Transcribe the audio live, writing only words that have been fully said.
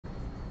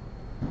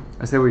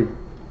I say we,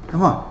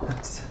 come on,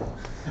 let's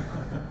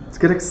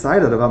get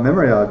excited about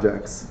memory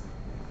objects.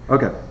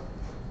 Okay.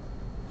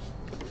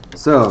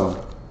 So,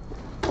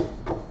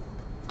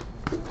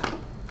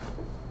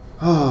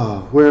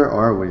 where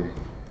are we?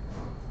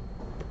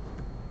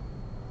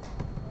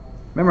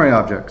 Memory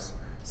objects.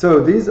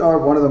 So these are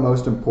one of the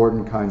most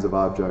important kinds of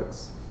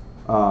objects.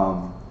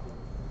 One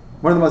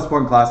of the most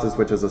important classes,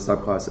 which is a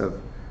subclass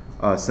of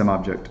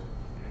SimObject.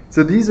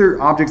 So these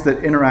are objects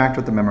that interact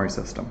with the memory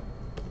system.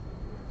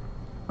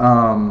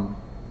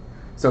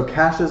 So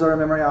caches are a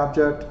memory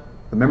object.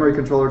 The memory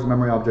controller is a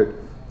memory object.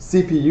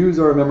 CPUs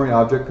are a memory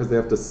object because they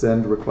have to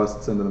send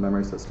requests into the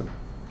memory system.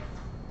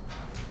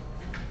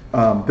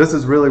 This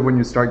is really when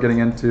you start getting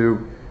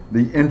into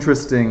the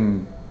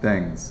interesting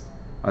things.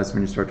 That's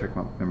when you start talking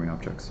about memory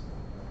objects.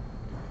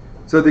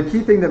 So the key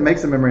thing that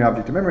makes a memory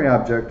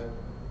object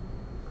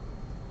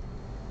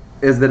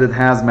is that it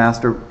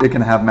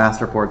can have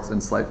master ports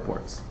and slave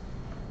ports.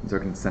 So it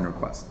can send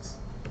requests.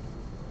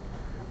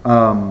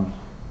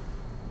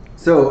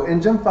 So in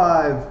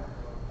gem5,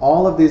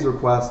 all of these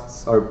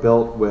requests are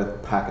built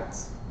with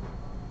packets.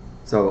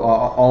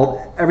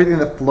 So everything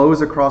that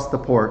flows across the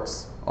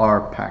ports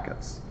are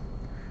packets.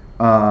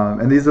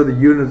 And these are the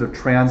units of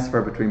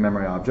transfer between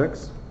memory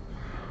objects.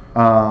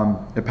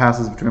 It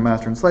passes between a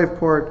master and slave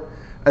port.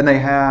 And they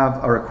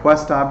have a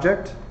request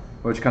object,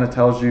 which kind of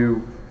tells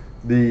you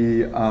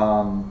the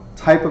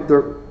type of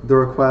the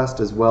request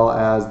as well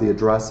as the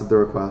address of the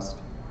request.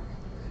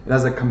 It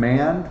has a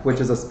command, which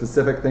is a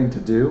specific thing to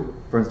do.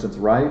 For instance,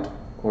 write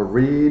or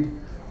read,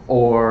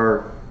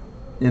 or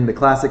in the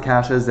classic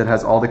caches, it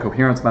has all the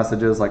coherence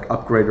messages like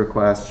upgrade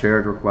request,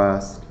 shared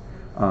request,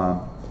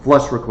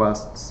 flush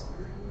requests.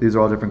 These are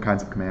all different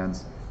kinds of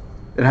commands.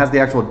 It has the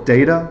actual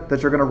data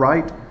that you're going to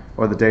write,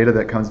 or the data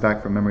that comes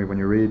back from memory when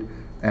you read,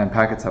 and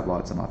packets have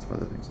lots and lots of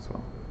other things as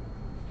well.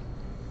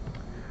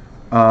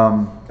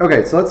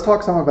 Okay, so let's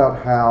talk some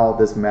about how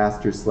this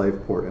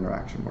master-slave port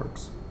interaction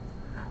works.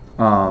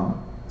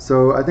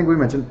 So I think we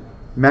mentioned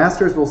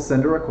masters will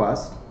send a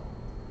request.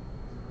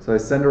 So I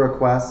send a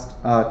request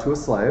to a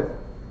slave,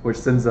 which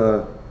sends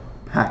a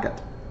packet.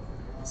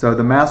 So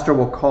the master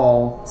will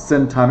call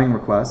send timing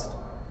request,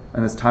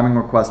 and this timing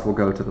request will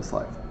go to the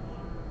slave.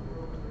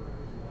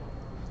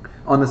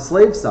 On the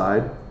slave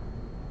side,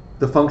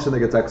 the function that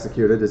gets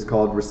executed is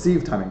called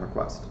receive timing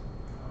request.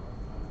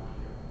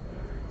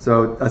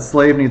 So a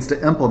slave needs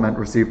to implement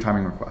receive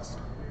timing request.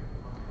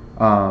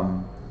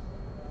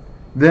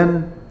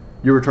 Then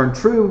you return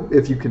true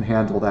if you can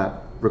handle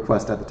that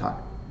request at the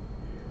time.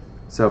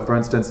 So for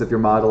instance, if you're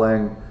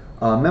modeling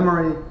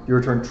memory, you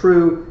return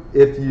true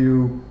if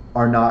you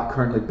are not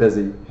currently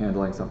busy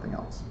handling something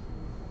else.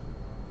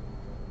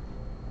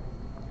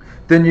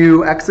 Then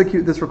you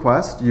execute this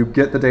request, you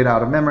get the data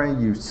out of memory,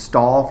 you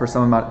stall for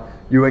some amount,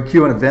 you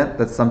enqueue an event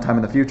that's sometime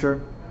in the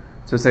future.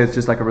 So say it's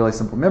just like a really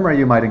simple memory,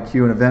 you might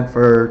enqueue an event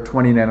for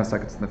 20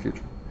 nanoseconds in the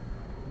future.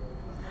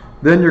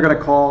 Then you're going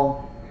to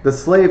call, the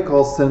slave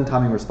calls send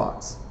timing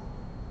response.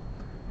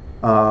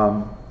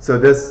 So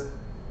this,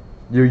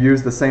 you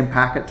use the same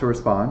packet to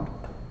respond.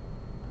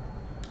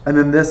 And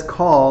then this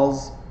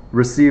calls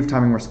receive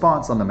timing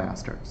response on the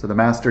master. So the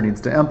master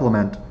needs to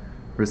implement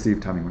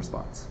receive timing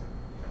response.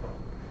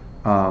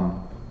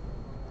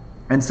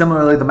 And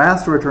similarly, the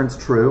master returns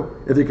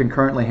true if it can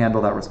currently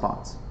handle that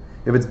response.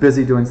 If it's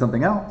busy doing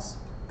something else,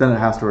 then it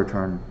has to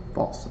return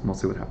false. And we'll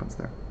see what happens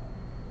there.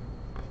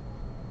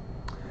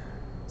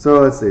 So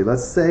let's see.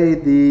 Let's say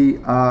the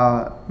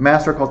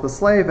master calls the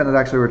slave and it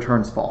actually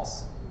returns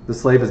false. The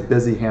slave is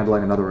busy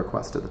handling another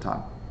request at the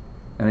time,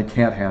 and it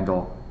can't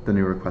handle the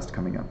new request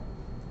coming in.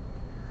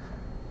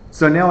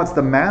 So now it's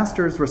the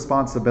master's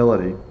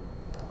responsibility.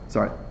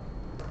 So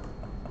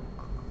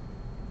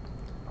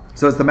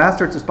it's the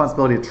master's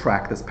responsibility to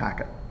track this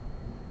packet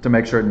to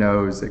make sure it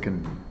knows it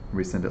can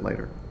resend it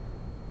later.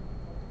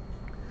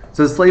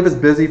 So the slave is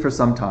busy for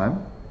some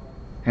time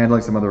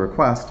handling some other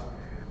request,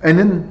 and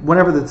then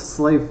whenever the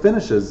slave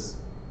finishes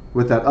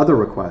with that other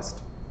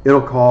request,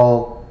 it'll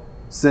call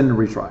send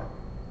retry.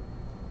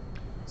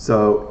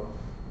 So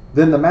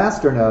then the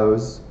master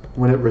knows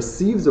when it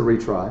receives a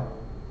retry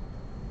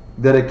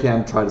that it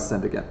can try to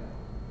send again.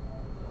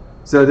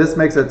 So this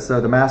makes it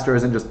so the master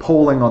isn't just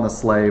polling on the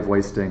slave,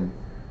 wasting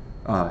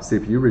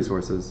CPU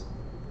resources.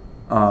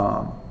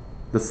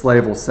 The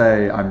slave will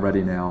say, I'm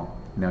ready now.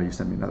 Now you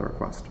send me another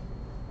request.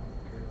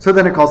 So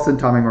then it calls send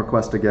timing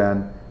request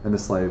again, and the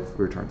slave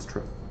returns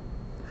true.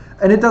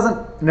 And it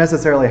doesn't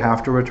necessarily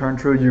have to return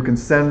true. You can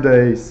send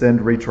a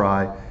send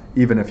retry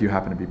even if you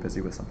happen to be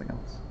busy with something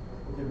else.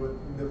 Okay, but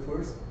in the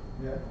first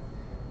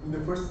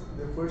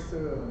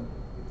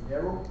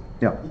arrow,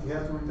 yeah, it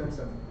has to return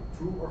something,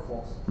 true or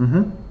false.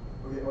 Mm-hmm.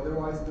 Okay,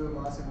 otherwise the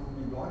master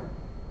would be blocked.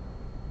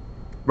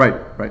 Right.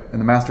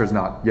 And the master is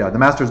not. Yeah, the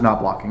master is not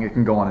blocking. It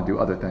can go on and do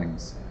other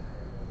things.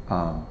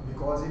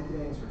 Because it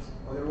answers.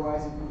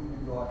 Otherwise, it would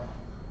be blocked.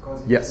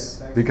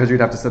 Yes, because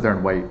you'd have to sit there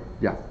and wait.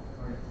 Yeah. Okay.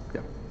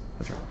 Yeah,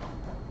 that's right.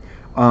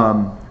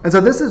 And so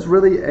this is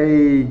really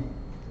a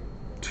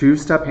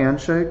two-step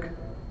handshake.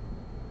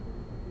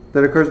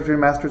 that occurs between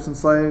masters and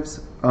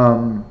slaves.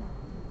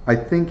 I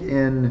think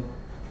in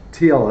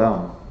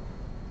TLM,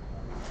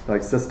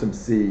 like System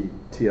C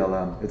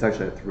TLM, it's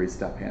actually a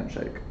 3-step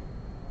handshake.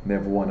 And they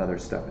have one other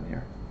step in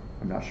here.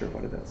 I'm not sure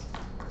what it is.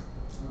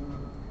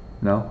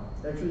 No?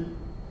 Actually,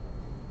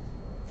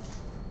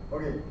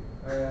 okay,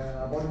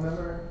 about the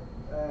number,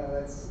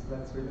 let's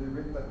wait a little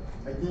bit, but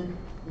I think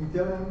in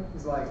TLM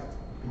is like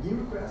begin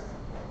request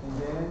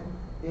and then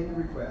end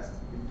request.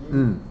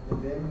 Begin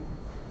and then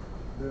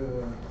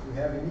we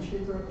have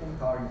initiator and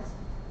target.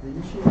 The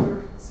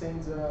initiator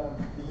sends a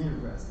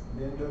begin request,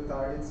 then the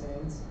target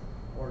sends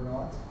or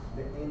not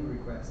the end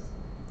request.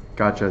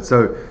 Gotcha.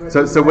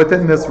 So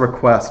within this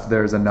request,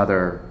 there's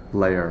another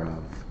layer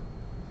of,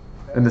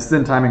 in the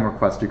SYN timing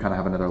request, you kind of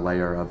have another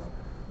layer of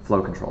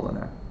flow control in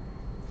there.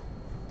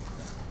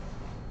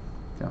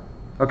 Yeah.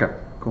 Okay.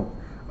 Cool.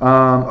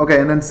 Okay,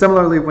 and then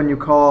similarly, when you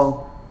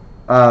call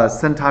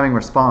SYN timing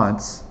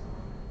response,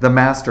 the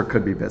master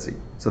could be busy,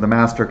 so the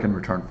master can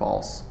return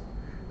false,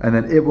 and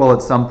then it will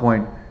at some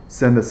point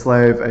send the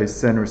slave a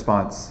SYN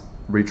response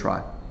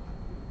retry,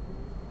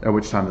 at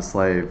which time the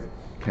slave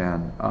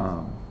can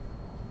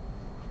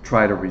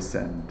try to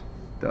resend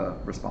the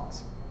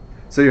response.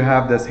 So you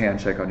have this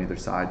handshake on either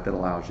side that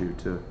allows you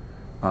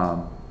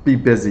to be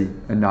busy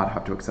and not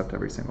have to accept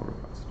every single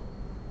request.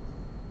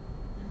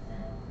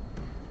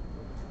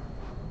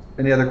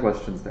 Any other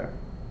questions there?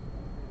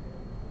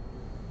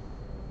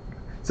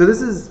 So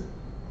this is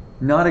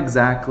not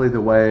exactly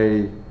the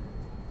way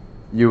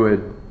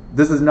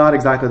this is not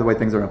exactly the way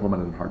things are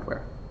implemented in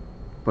hardware,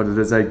 but it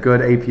is a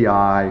good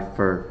API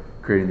for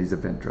creating these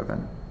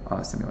event-driven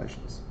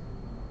simulations.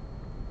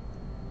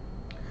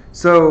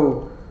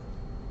 So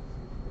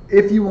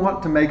if you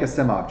want to make a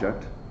sim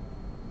object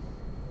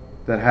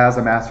that has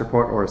a master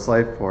port or a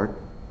slave port,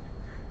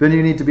 then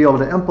you need to be able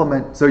to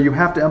implement, so you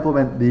have to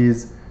implement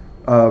these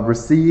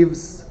receive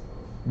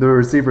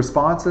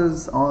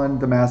responses on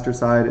the master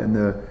side and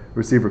the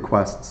receive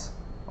requests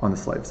on the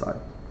slave side.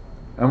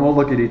 And we'll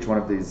look at each one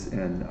of these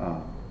in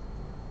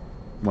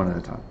one at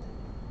a time.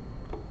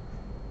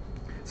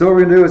 So what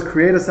we're going to do is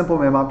create a simple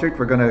mem object.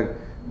 We're going to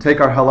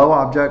take our hello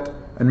object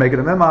and make it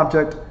a mem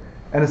object,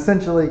 and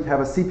essentially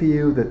have a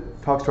CPU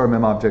that talks to our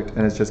mem object,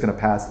 and it's just going to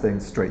pass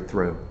things straight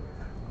through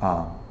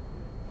to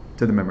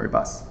the memory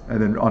bus.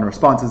 And then on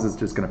responses, it's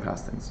just going to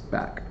pass things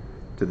back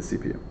to the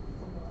CPU.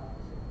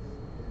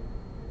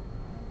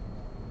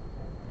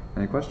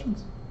 Any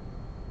questions?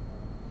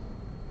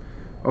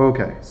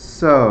 Okay,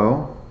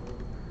 so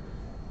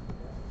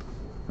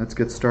let's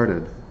get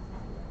started.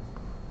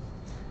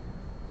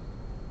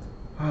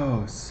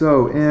 Oh,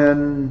 so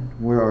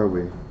where are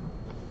we?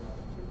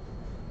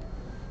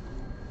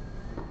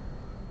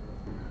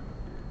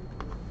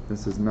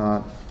 This is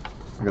not,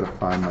 I gotta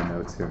find my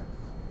notes here.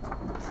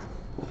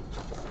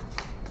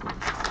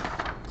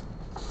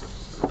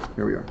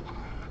 Here we are.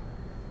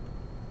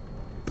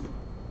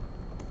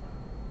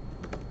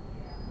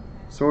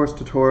 Source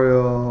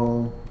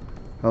tutorial,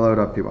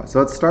 hello.py. So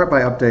let's start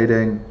by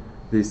updating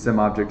the sim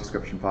object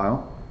description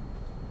file.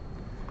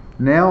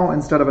 Now,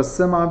 instead of a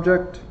sim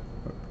object,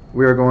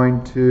 we are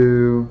going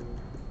to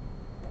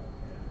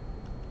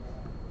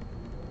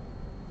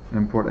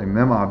import a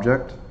mem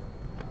object.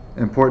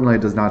 Importantly,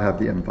 it does not have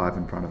the M5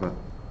 in front of it.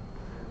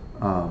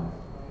 I'm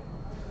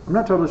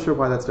not totally sure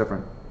why that's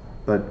different,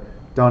 but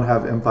don't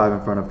have M5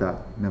 in front of that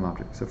mem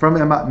object. So from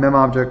the mem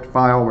object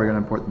file, we're going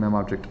to import the mem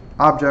object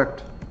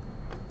object.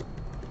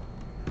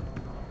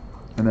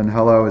 And then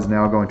hello is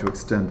now going to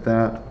extend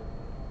that.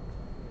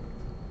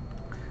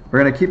 We're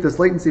going to keep this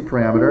latency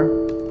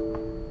parameter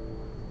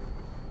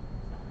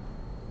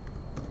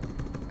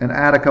and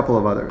add a couple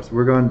of others.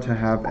 We're going to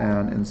have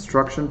an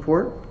instruction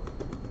port,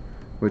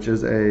 which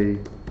is a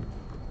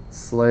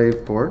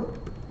slave port.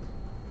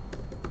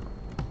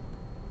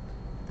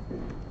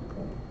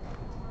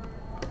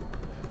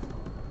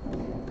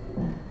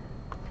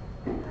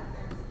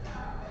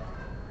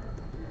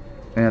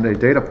 And a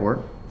data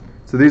port.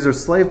 So these are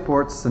slave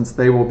ports since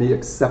they will be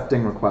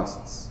accepting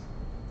requests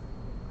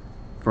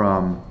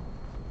from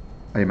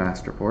a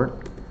master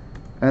port.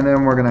 And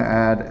then we're going to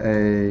add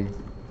a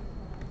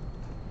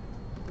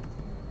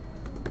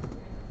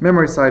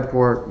memory side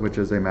port, which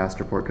is a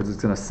master port because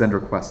it's going to send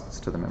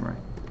requests to the memory.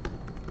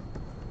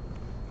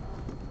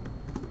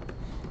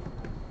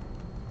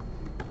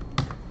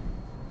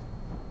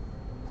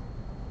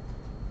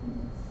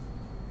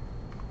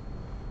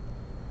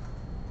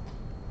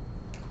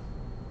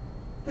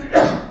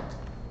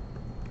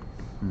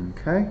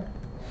 Okay.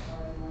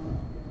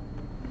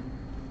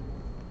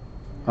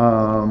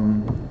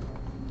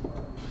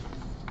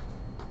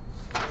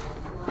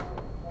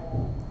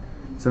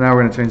 So now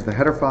we're going to change the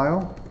header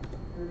file.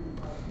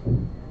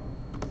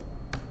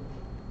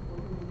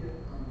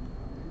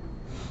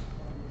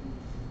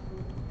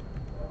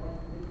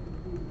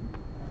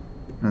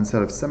 And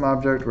instead of sim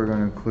object, we're going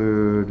to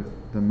include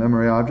the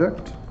memory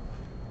object.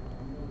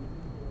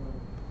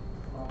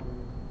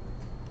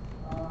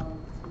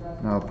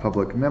 Now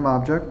public mem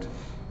object.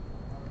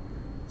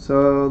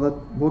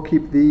 So we'll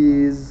keep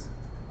these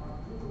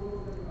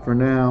for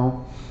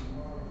now.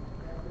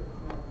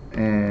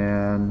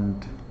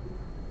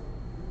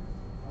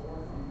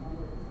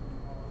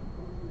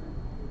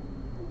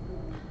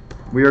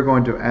 we are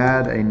going to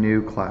add a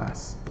new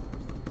class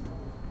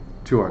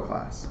to our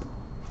class.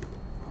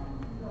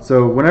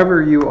 So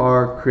whenever you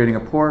are creating a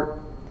port,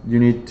 you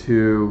need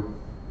to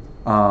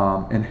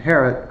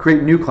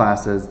create new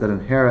classes that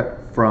inherit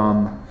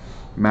from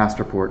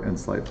master port and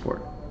slave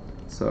port.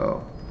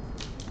 So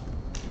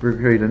we're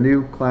going to create a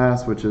new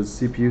class which is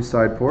CPU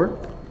side port,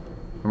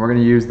 and we're going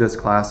to use this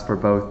class for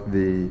both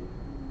the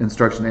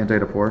instruction and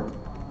data port.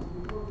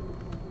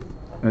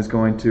 And it's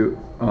going to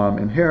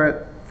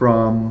inherit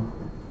from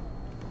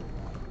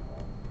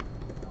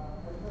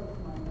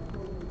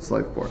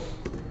slave port.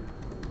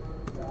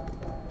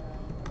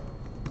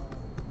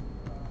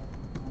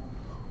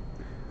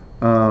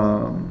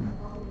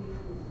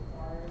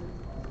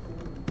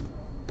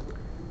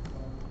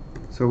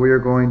 So we are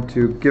going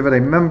to give it a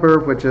member,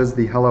 which is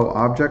the hello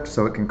object,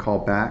 so it can call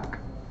back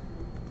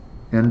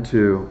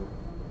into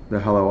the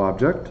hello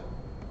object.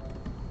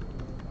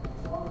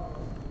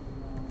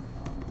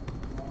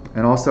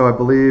 And also, I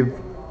believe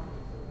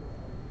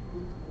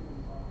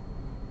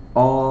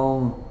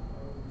all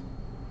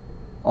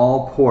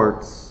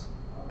ports,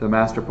 the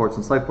master ports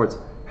and slave ports,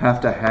 have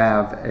to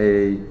have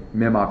a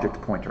mem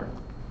object pointer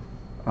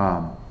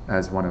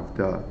as one of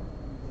the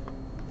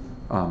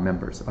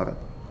members of it.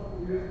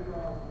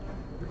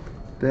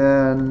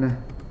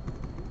 Then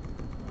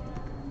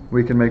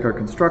we can make our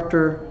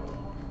constructor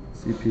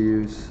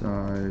CPU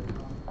side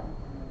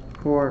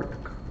port.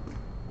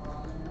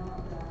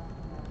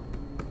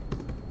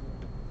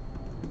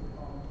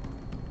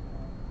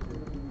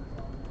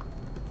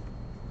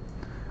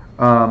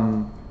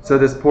 So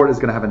this port is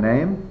going to have a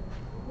name,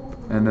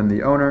 and then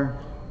the owner.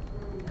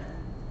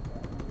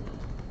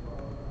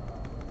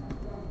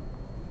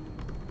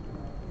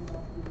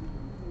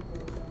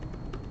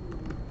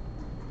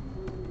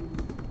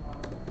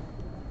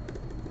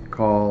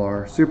 Call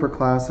our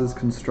superclasses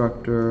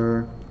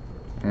constructor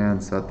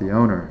and set the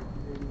owner.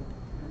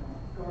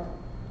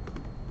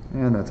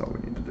 And that's all we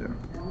need to do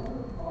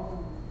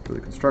for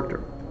the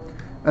constructor.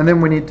 And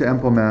then we need to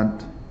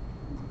implement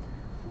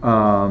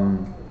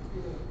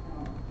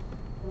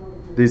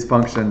these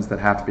functions that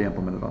have to be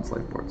implemented on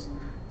slave ports.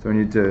 So we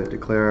need to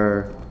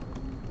declare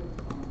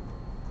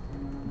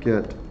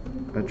get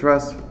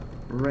address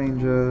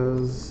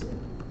ranges,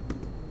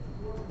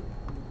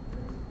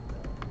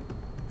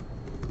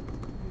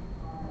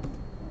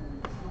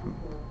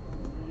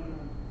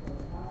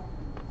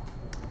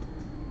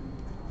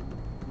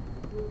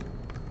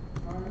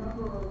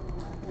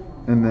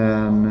 and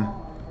then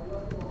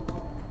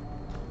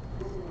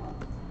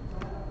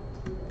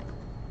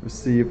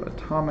receive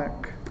atomic.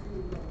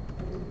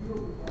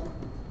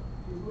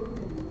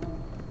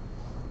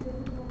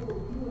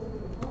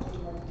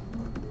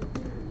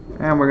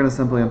 And we're going to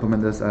simply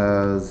implement this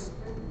as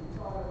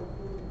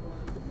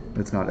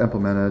it's not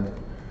implemented.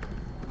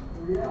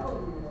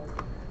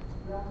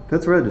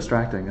 That's really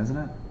distracting, isn't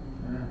it?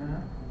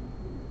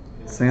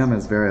 Sam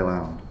is very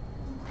loud.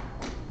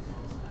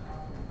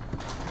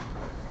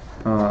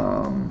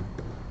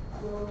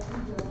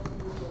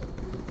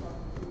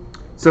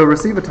 So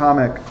receive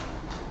atomic,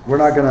 we're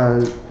not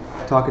going to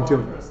talk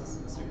into.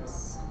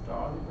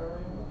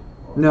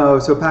 No,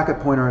 so packet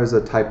pointer is a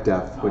type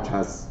def, which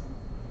has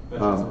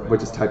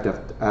which is type def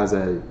as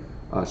a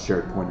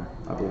shared pointer,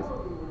 I believe.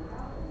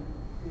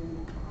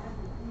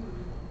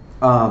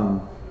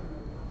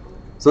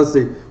 So let's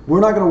see.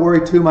 We're not going to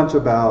worry too much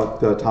about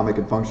the atomic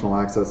and functional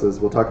accesses.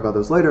 We'll talk about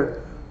those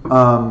later.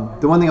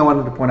 The one thing I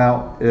wanted to point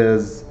out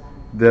is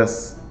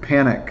this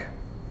panic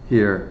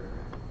here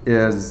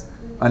is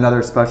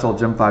another special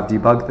gem5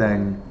 debug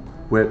thing,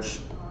 which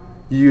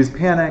you use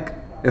panic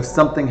if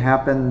something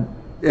happened,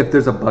 if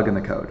there's a bug in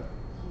the code,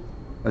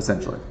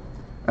 essentially.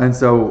 And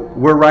so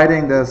we're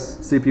writing this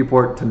CPU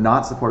port to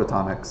not support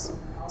atomics,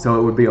 so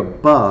it would be a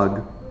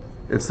bug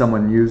if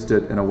someone used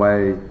it in a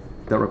way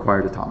that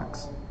required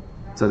atomics.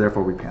 So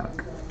therefore we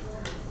panic.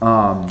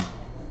 And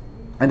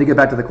to get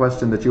back to the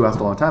question that you asked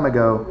a long time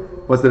ago,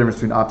 what's the difference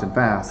between opt and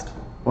fast?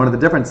 One of the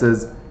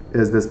differences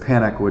is this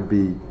panic would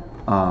be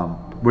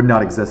would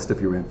not exist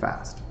if you ran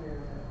fast.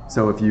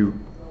 So if you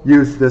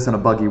used this in a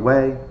buggy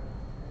way,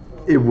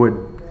 it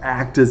would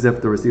act as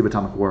if the receive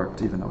atomic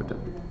worked, even though it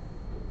didn't.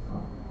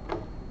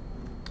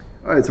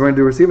 All right, so we're going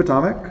to do receive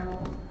atomic,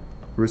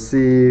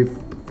 receive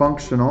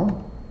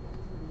functional,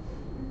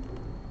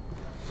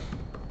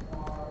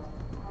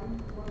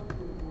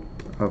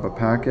 of a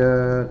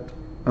packet,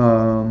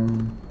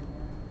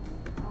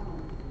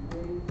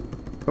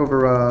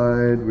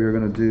 override, we're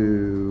going to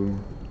do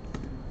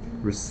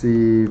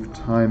receive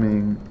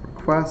timing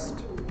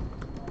request.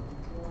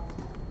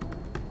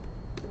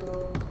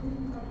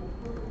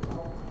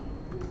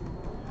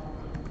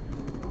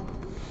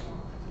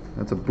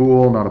 That's a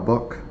bool, not a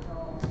book.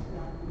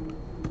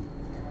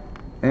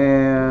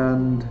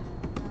 And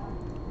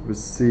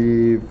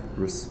receive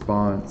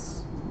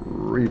response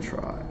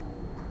retry.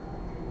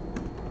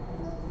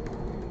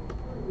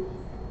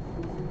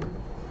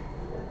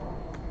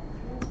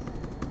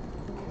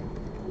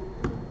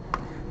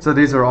 So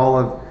these are all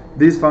of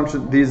these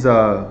functions. These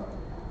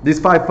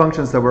 5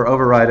 functions that we're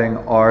overriding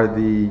are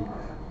the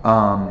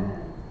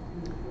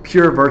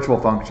pure virtual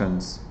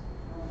functions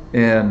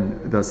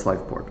in the slice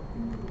port.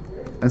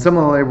 And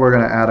similarly, we're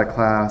going to add a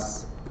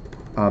class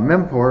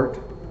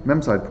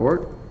memside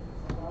port,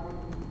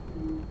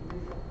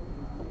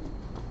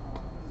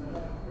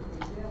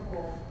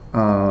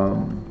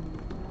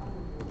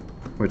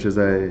 which is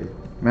a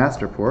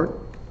master port.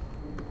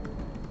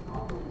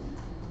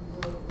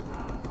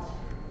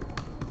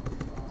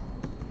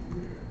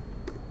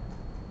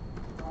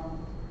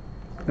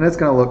 And it's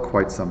going to look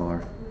quite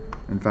similar.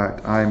 In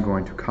fact, I'm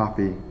going to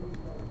copy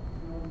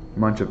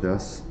much of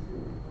this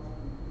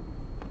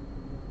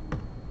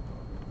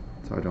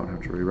so I don't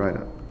have to rewrite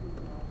it.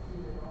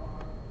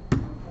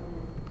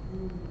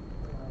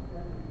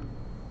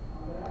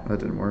 That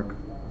didn't work.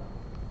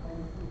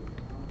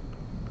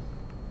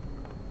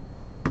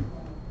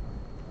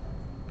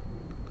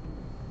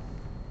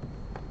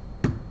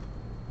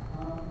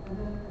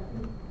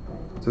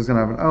 So it's going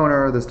to have an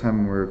owner. This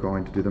time we're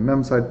going to do the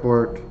memside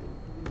port.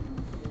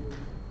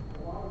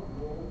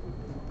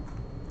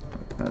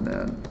 And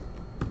then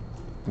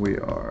we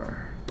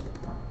are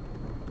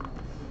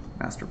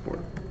master port.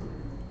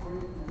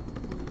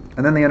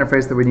 And then the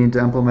interface that we need to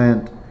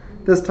implement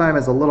this time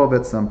is a little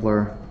bit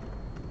simpler.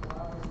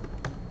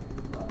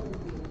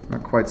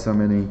 Not quite so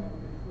many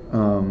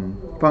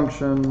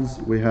functions.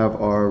 We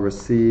have our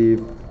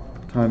receive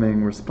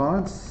timing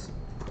response.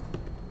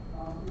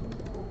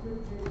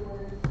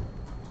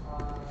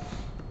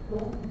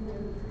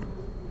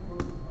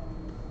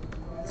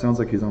 Sounds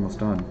like he's almost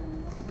done.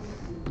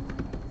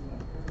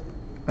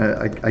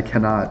 I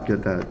cannot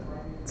get that,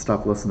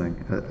 stop listening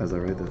as I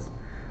write this.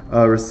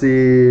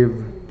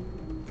 Receive,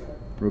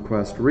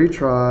 request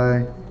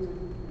retry,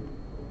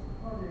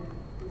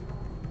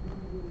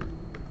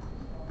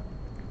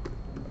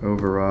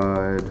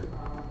 override,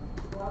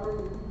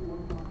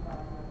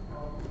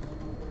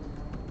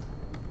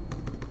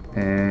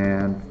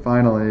 and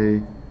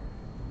finally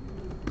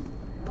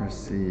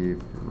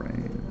receive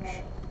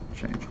range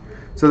change.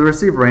 So the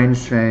receive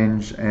range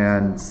change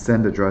and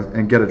send address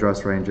and get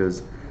address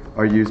ranges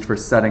are used for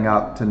setting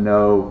up to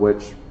know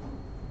which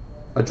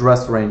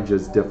address range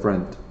is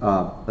different.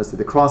 Let's see,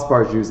 the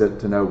crossbars use it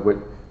to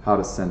know how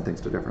to send things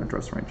to different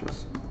address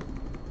ranges.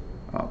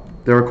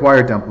 They're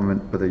required to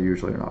implement, but they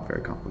usually are not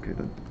very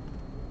complicated.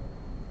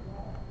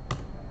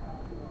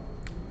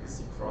 Is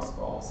the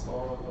crossbar also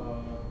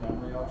a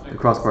memory object? The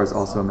crossbar is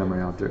also a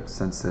memory object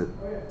since it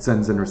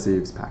sends and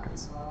receives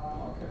packets.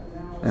 Okay.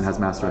 And has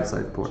master and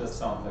slave ports. Just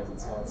sounds like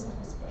it's not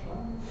something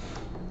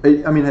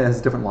special. I mean, it has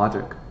different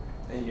logic.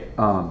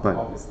 But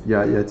obviously.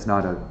 yeah, it's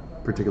not a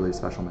particularly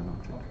special mem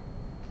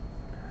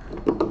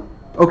object.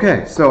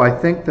 Okay, so I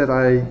think that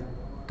I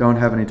don't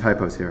have any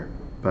typos here,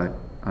 but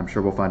I'm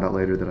sure we'll find out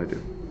later that I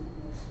do.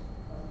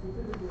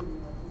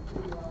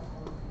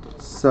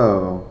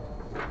 So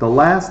the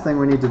last thing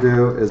we need to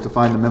do is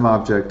define the mem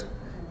object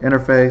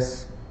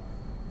interface.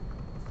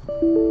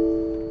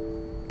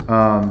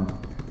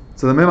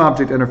 So the mem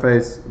object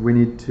interface, we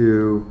need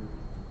to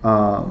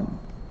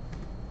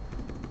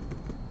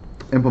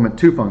implement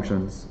two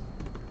functions.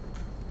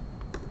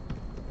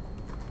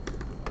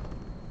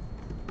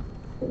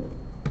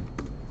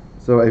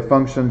 So a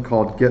function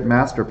called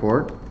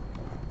getMasterPort,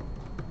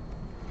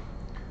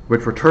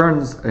 which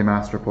returns a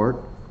master port,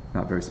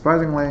 not very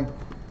surprisingly,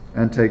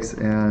 and takes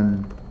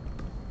in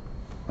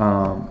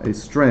a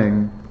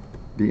string,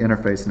 the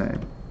interface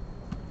name,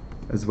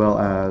 as well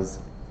as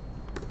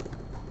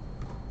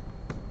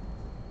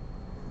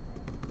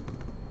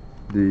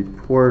the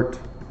port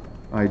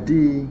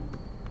ID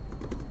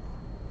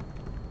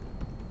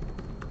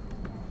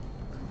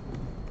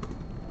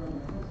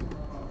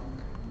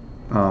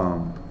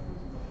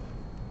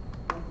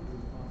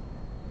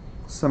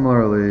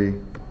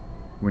similarly,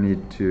 we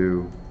need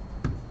to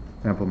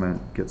implement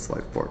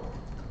getSlicePort.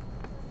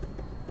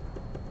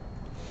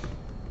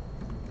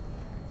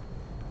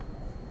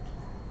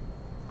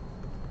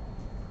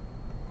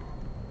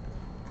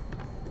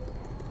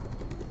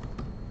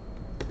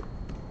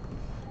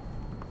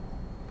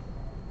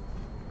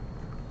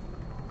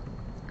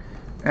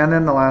 And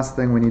then the last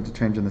thing we need to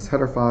change in this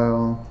header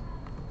file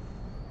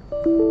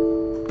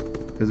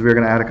is we're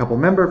going to add a couple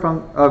member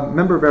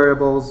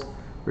variables.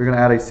 We're going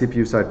to add a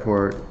CPU side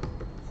port,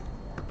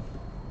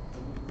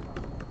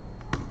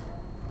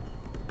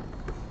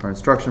 our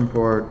instruction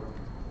port,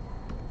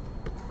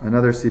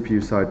 another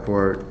CPU side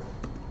port,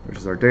 which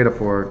is our data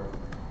port,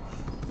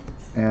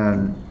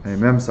 and a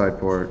mem side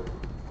port,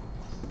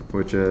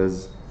 which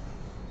is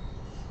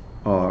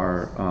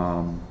our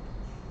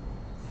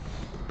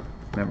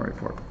memory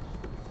port.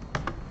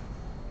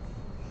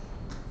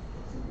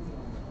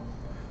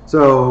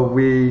 So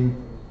we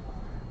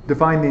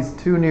define these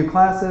two new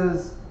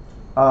classes,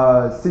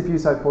 CPU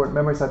side port,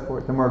 memory side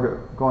port, then we're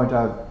going to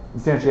have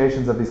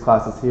instantiations of these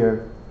classes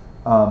here.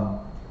 And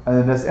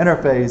then this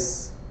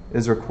interface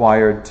is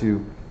required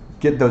to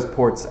get those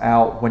ports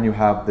out when you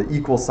have the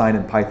equal sign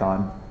in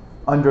Python.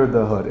 Under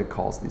the hood, it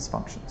calls these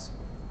functions.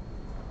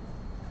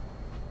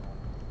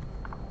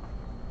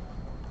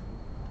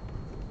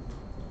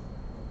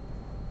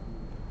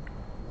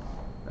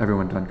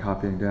 Everyone done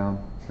copying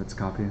down? Let's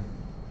copy.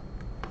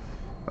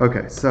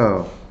 Okay,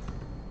 so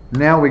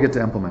now we get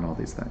to implement all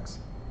these things.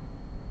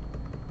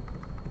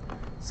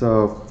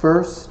 So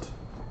first,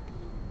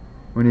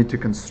 we need to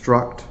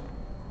construct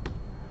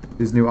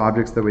these new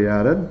objects that we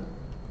added.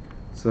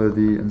 So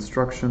the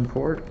instruction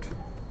port.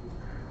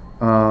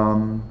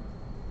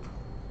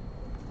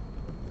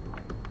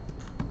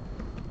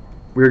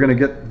 We're going to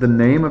get the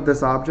name of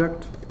this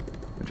object,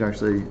 which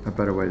actually a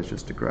better way is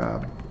just to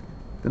grab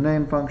the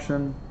name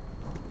function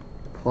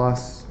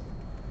plus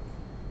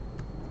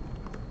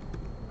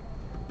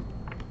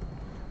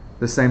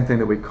the same thing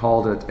that we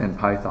called it in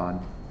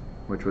Python,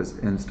 which was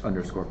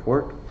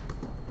inst_port.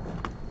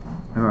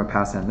 I'm going to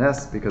pass in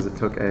this because it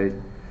took a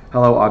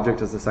hello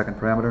object as the second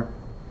parameter.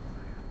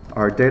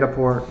 Our data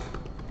port.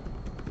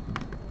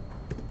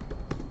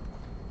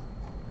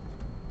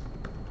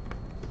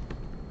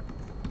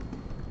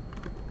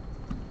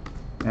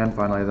 And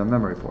finally the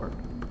memory port.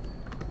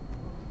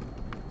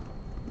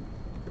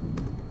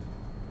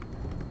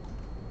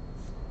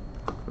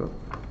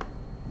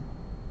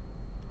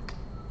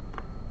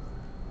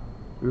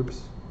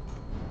 Oops.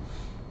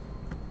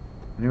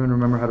 Anyone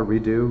remember how to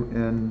redo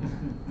in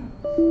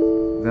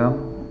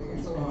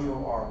Vim?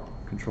 Control R.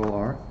 Control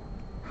R.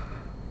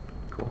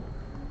 Cool.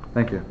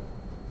 Thank you.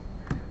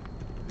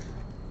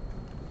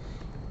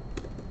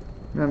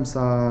 Mem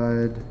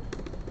side.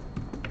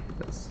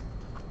 This.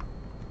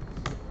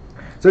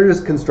 So you're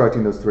just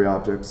constructing those three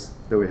objects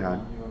that we had.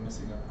 You were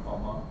missing a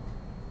comma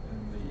in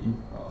the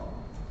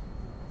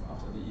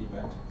after the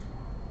event.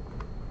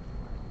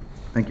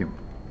 Thank you.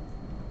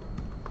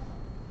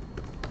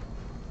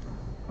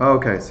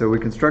 Okay, so we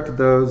constructed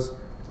those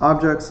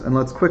objects, and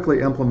let's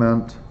quickly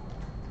implement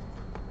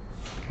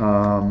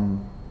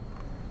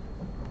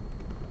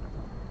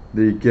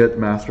the get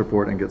master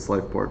port and get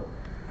slave port.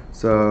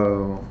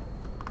 So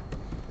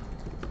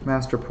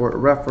master port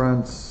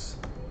reference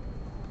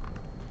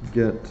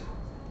get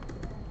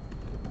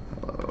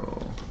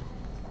hello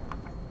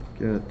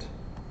get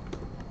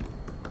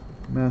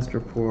master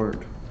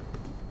port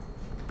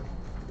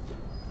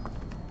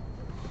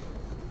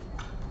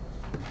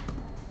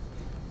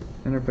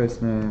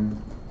interface name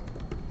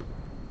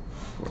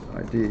port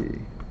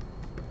ID.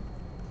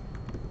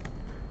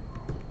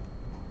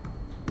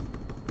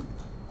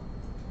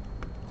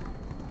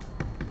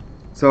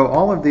 So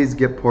all of these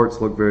get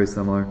ports look very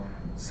similar.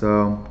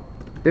 So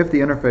if the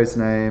interface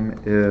name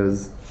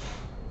is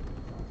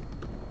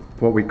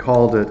what we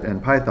called it in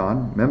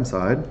Python,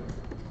 memside,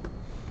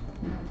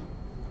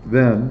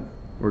 then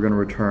we're going to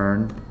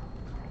return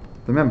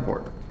the mem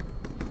port.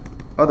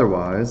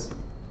 Otherwise,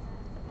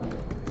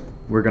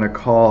 we're going to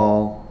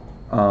call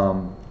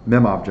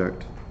mem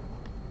object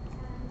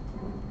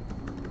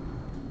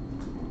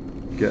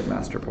get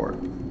master port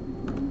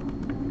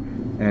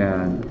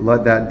and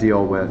let that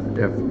deal with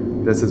if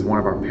this is one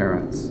of our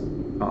parents'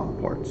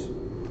 ports,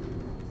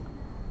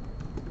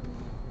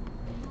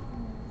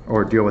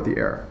 or deal with the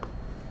error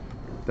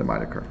that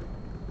might occur.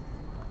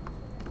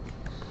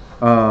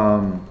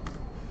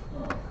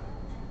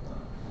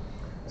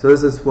 So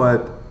this is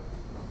what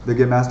the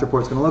get master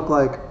port is going to look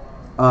like.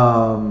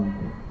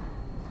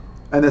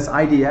 And this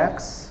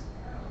IDX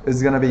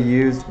is going to be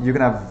used, you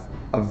can have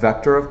a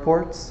vector of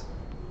ports.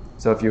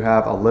 So if you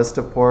have a list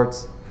of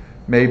ports,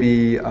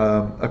 maybe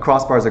a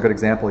crossbar is a good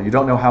example. You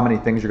don't know how many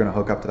things you're going to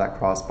hook up to that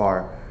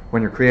crossbar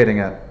when you're creating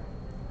it.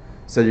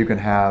 So you can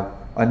have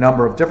a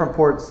number of different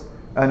ports,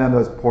 and then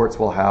those ports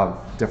will have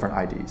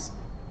different IDs,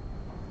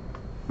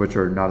 which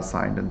are not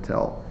assigned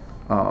until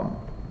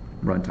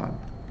runtime.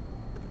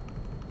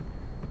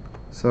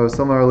 So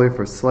similarly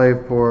for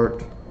slave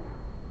port,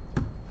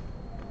 I'm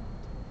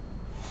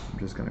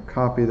just going to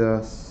copy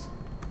this.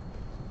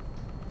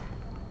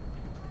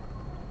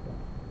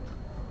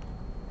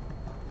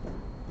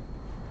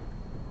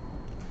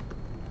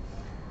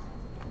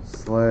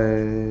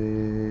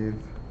 Slave,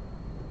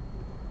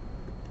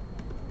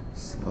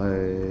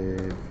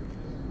 slave.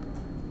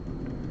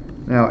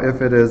 Now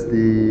if it is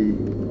the,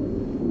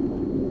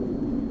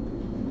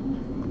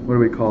 what do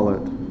we call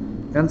it,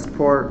 inst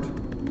port,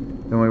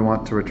 then we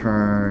want to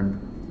return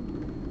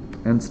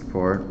inst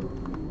port.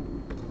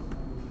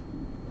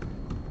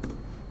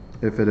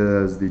 If it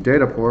is the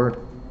data port,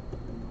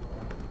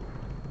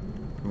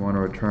 we want to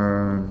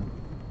return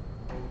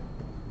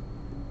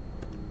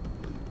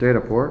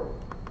data port.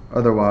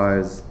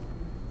 Otherwise,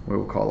 we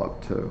will call up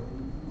to.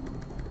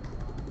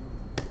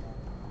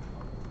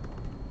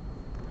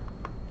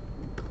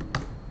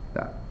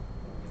 That.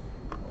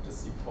 What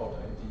is the port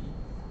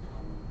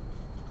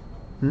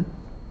ID?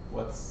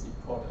 What's the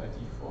port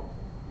ID for?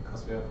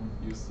 Because we haven't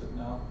used it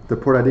now. The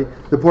port ID?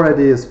 The port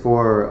ID is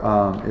for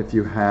if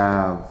you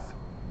have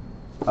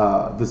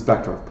this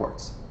vector of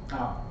ports.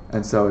 Ah.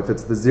 And so if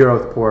it's the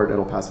 0th port,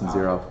 it'll pass in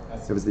 0. Okay.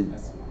 If it's the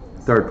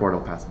 3rd port,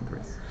 it'll pass in 3.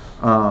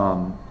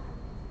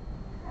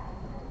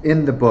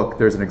 In the book,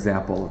 there's an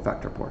example of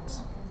vector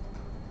ports.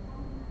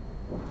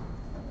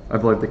 I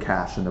believe the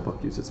cache in the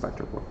book uses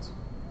vector ports.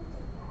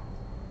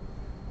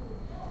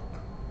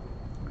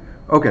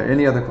 Okay,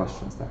 any other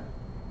questions there?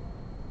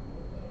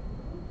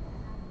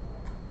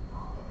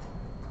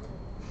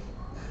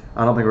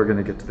 I don't think we're going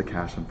to get to the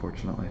cache,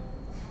 unfortunately.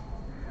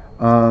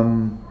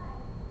 Well,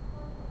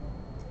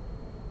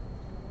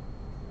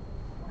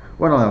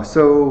 I don't know.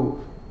 So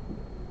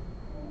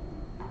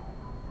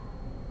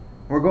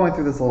we're going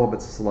through this a little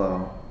bit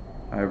slow.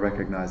 I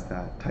recognize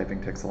that.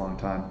 Typing takes a long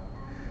time.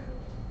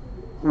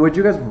 Would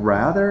you guys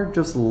rather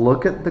just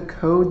look at the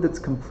code that's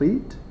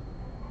complete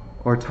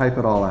or type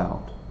it all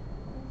out?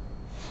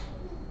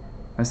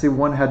 I see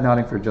one head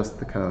nodding for just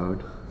the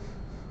code.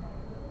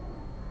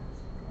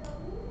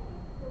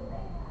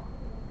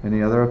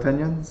 Any other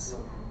opinions?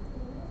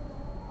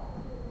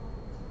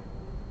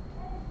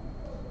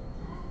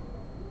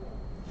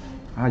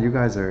 Ah, you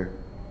guys are...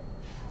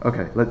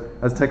 Okay,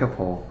 let's take a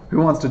poll.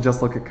 Who wants to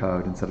just look at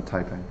code instead of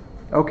typing?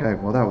 Okay,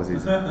 well that was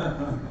easy.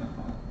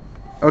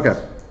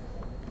 Okay,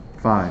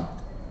 fine.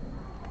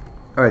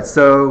 All right,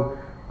 so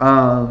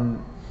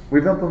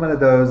we've implemented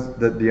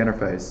the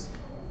interface.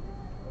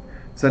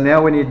 So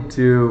now we need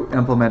to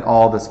implement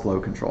all this flow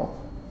control.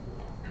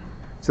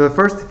 So the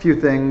first few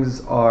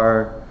things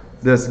are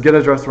this get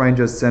address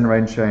ranges, send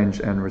range change,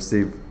 and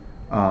receive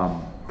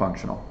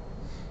functional.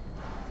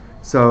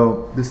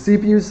 So the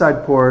CPU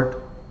side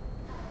port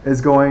is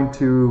going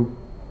to,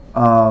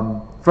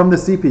 from the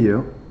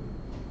CPU,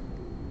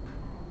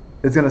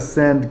 it's going to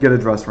send get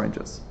address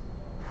ranges.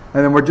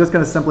 And then we're just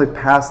going to simply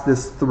pass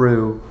this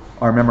through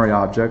our memory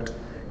object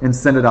and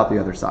send it out the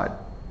other side.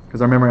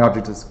 Because our memory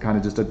object is kind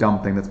of just a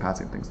dumb thing that's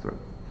passing things through.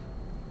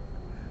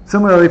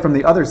 Similarly, from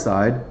the other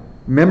side,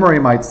 memory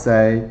might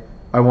say,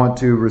 I want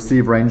to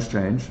receive range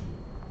change,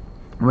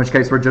 in which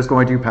case we're just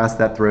going to pass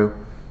that through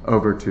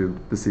over to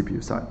the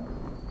CPU side.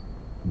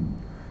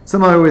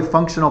 Similarly with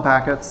functional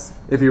packets,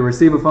 if you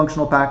receive a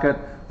functional packet,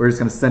 we're just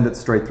going to send it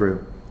straight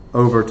through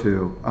over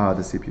to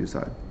the CPU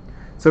side.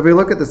 So if we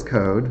look at this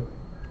code,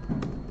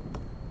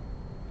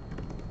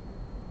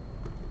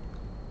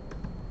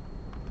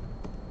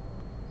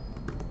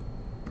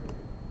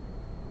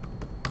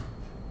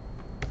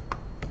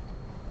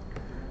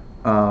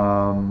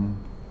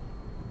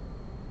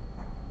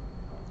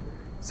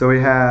 so we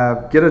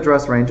have get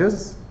address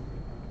ranges.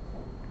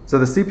 So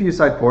the CPU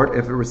side port,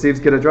 if it receives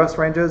get address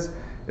ranges,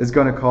 is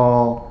going to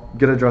call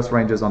get address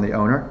ranges on the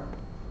owner.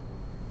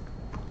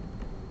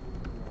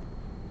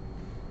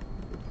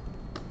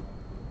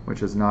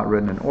 Which is not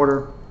written in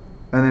order.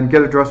 And then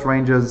get address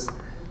ranges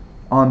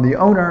on the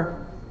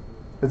owner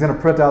is going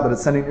to print out that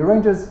it's sending new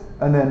ranges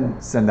and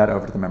then send that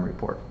over to the memory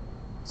port.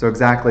 So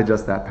exactly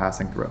just that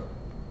passing through.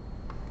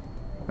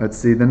 Let's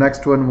see, the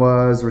next one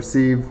was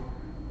receive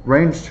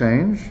range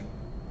change.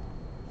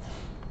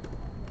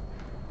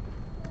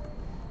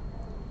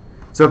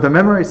 So if the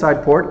memory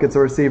side port gets a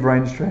receive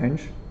range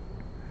change,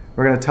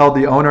 we're going to tell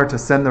the owner to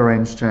send the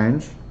range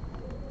change.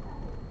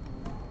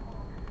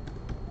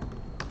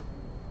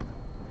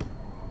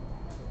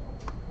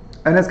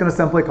 And it's going to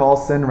simply call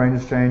send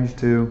range change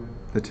to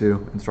the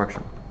to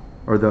instruction,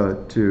 or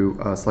the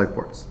to slave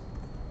ports.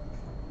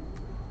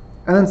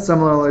 And then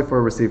similarly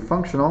for receive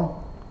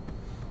functional,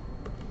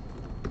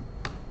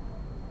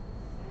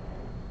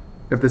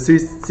 if the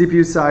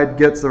CPU side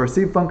gets the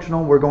receive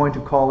functional, we're going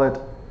to call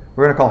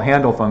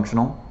handle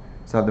functional.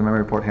 So have the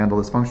memory port handle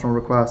this functional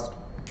request.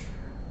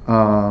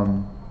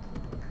 And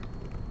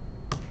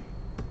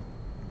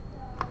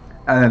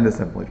then this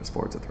simply just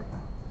forwards it through.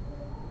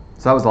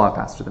 So that was a lot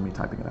faster than me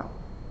typing it out.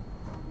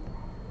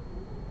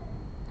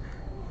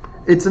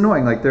 It's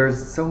annoying, like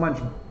there's a lot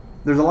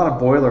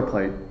of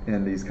boilerplate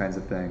in these kinds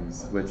of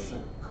things, which... What's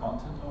the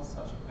content of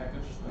such a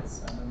package that's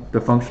sent in?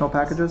 The functional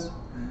packages?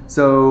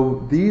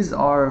 So these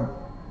are,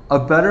 a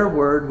better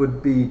word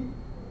would be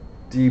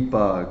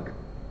debug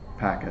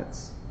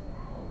packets.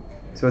 Okay.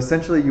 So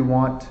essentially you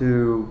want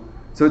to,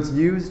 so it's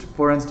used,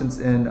 for instance,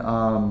 in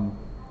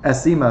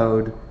SE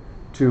mode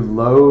to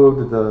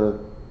load the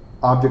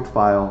object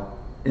file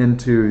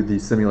into the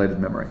simulated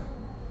memory.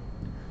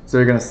 So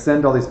you're going to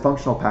send all these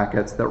functional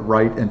packets that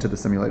write into the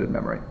simulated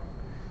memory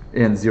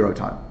in 0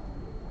 time.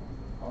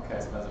 Okay,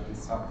 so basically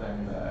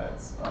something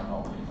that's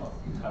normally not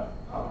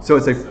typed. So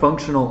it's a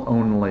functional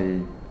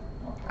only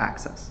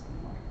access.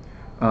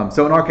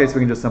 So in our case,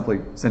 we can just simply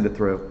send it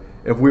through.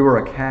 If we were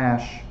a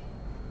cache,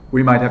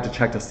 we might have to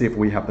check to see if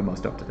we have the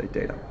most up-to-date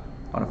data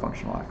on a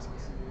functional access.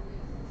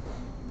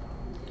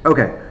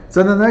 Okay,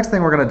 so then the next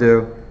thing we're going to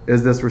do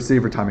is this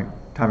receiver timing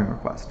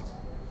request.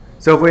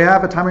 So if we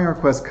have a timing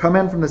request come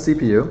in from the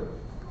CPU,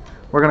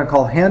 we're going to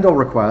call handle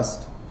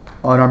request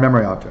on our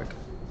memory object.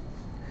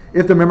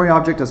 If the memory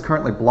object is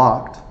currently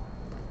blocked,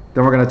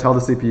 then we're going to tell the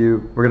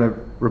CPU, we're going to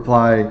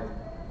reply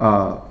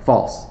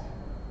false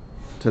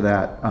to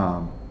that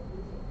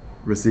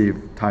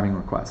receive timing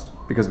request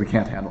because we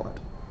can't handle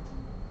it.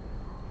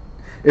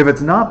 If it's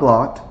not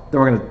blocked,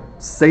 then we're going to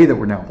say that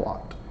we're now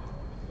blocked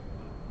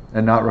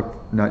and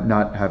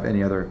not have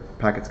any other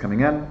packets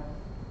coming in.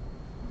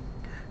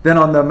 Then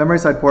on the memory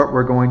side port,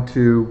 we're going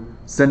to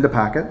send a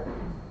packet,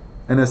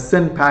 and this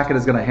send packet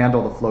is going to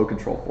handle the flow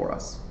control for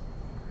us.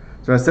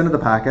 So I send the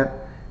packet.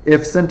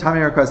 If send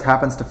timing request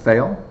happens to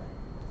fail,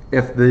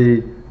 if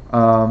the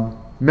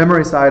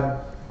memory side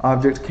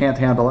object can't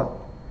handle it,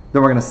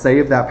 then we're going to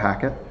save that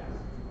packet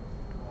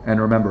and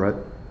remember it.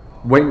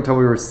 Wait until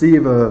we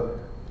receive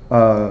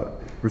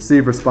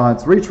receive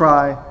response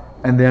retry,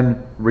 and then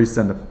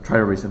try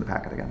to resend the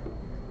packet again.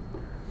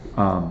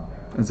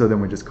 And so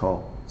then we just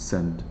call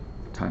send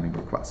timing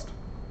request.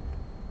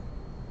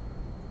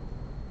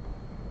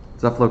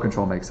 Does that flow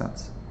control make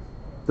sense?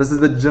 This is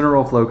the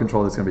general flow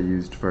control that's going to be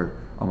used for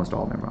almost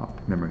all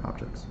memory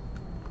objects.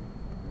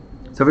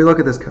 So if we look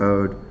at this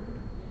code,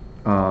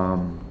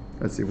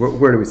 let's see,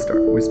 where do we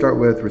start? We start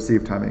with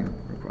receive timing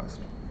request.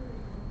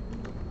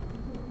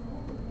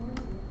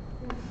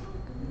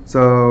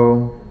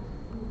 So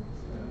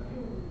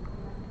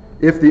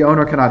if the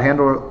owner cannot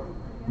handle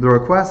the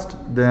request,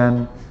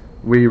 then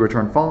we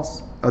return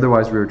false.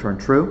 Otherwise, we return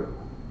true.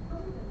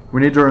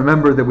 We need to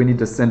remember that we need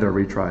to send a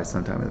retry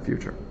sometime in the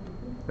future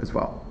as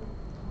well.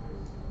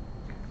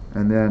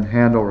 And then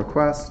handle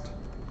request.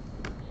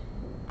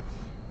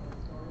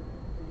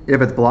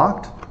 If it's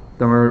blocked,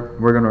 then we're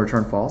going to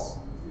return false.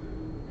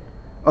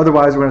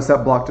 Otherwise, we're going to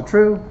set block to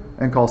true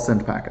and call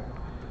send packet.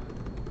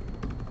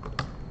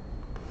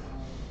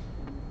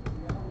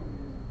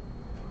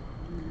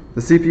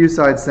 The CPU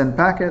side send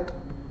packet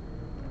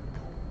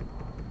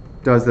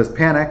does this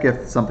panic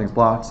if something's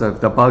blocked. So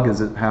if the bug is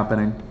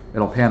happening,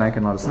 it'll panic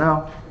and let us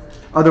know.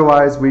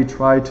 Otherwise, we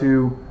try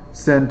to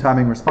send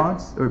timing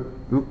response.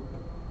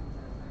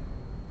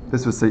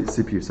 This was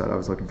CPU side. I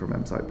was looking for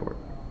mem side port.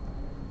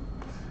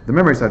 The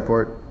memory side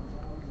port,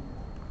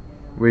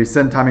 we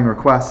send timing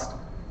request,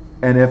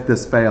 and if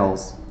this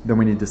fails, then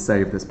we need to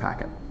save this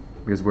packet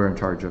because we're in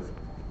charge of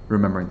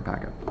remembering the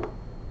packet.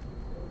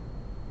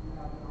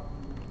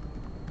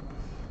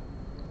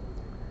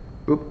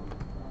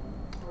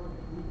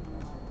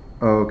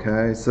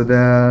 Okay, so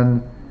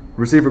then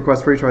receive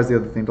request retry is the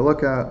other thing to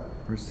look at.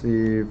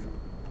 Receive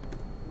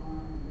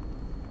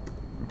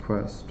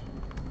request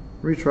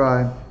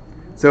retry.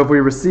 So if we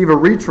receive a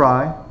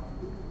retry,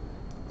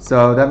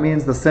 so that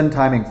means the send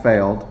timing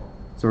failed.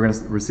 So we're going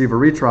to receive a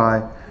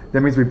retry. That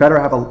means we better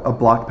have a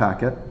blocked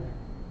packet.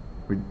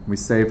 We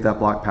saved that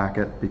blocked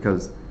packet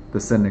because the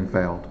sending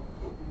failed.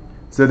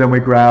 So then we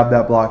grab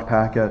that blocked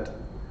packet,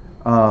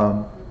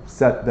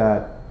 set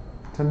that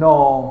to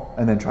null,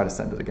 and then try to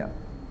send it again.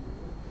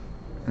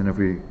 And if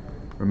we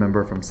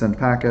remember from send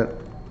packet,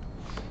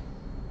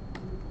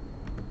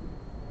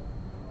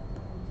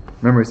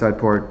 memory side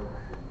port,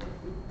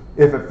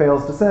 if it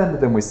fails to send,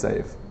 then we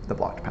save the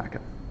blocked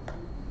packet.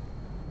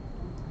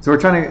 So we're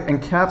trying to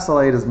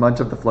encapsulate as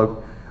much of the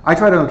flow. I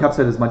try to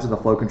encapsulate as much of the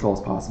flow control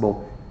as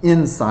possible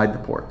inside the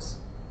ports,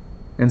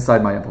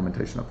 inside my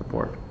implementation of the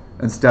port,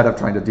 instead of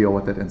trying to deal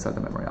with it inside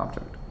the memory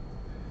object.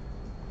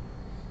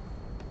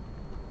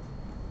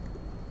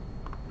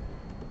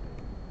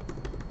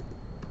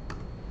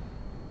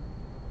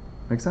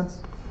 Make sense?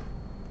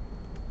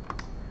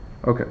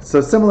 Okay, so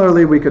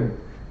similarly we could,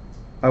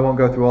 I won't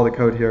go through all the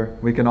code here,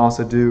 we can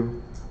also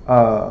do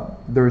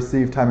the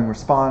receive timing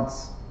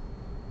response,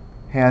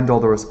 handle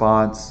the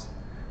response,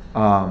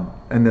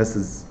 and this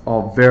is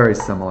all very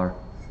similar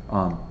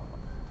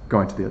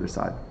going to the other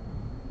side.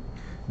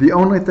 The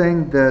only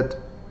thing that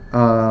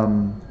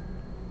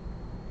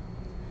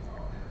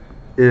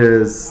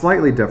is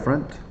slightly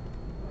different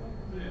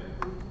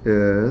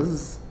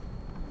is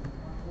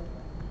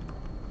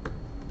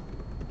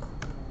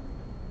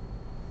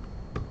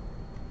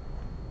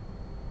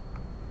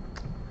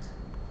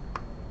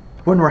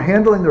when we're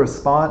handling the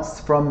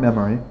response from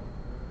memory,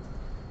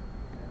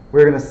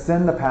 we're going to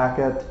send the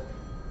packet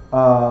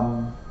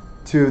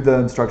to the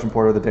instruction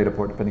port or the data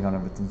port, depending on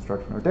if it's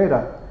instruction or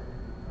data.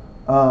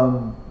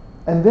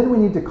 And then we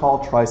need to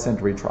call try send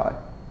retry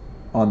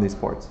on these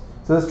ports.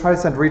 So this try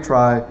send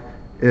retry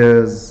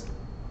is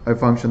a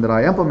function that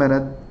I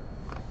implemented,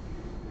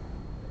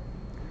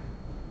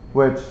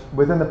 which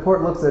within the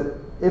port looks at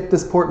if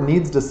this port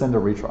needs to send a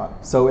retry.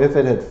 So if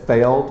it had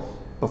failed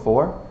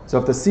before, so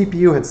if the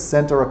CPU had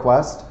sent a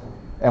request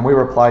and we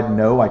replied,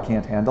 no, I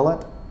can't handle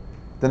it,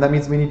 then that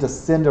means we need to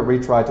send a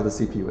retry to the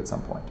CPU at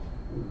some point.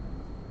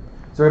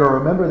 So we're going to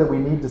remember that we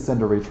need to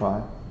send a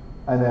retry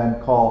and then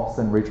call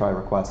send retry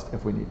request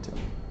if we need to.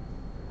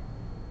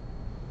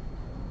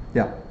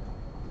 Yeah?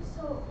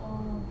 So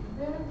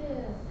where are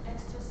the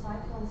extra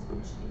cycles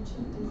which each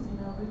of these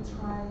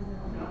retries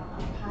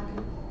and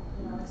packet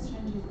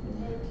exchanges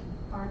take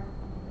are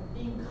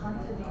being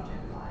counted in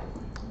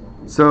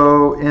gem5?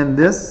 So in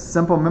this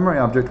simple memory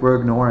object, we're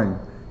ignoring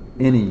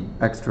any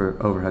extra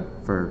overhead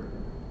for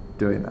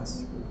doing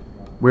this.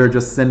 We're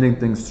just sending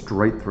things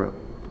straight through.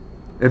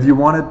 If you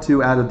wanted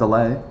to add a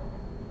delay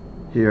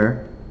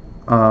here,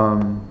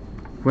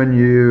 when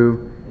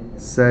you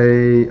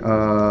say,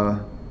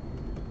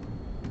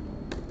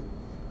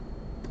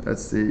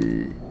 let's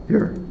see,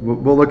 here,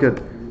 we'll look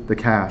at the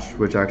cache,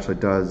 which actually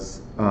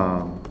does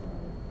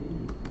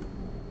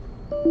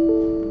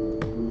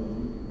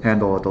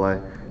handle a delay.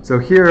 So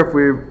here, if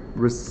we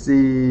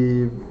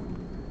receive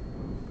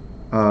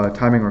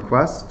timing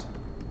request,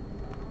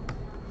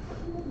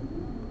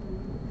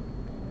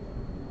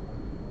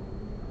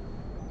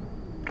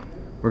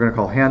 we're going to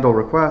call handle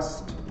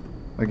request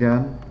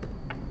again.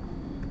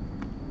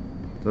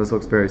 So this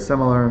looks very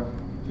similar.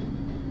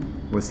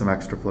 with some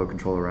extra flow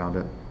control around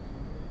it.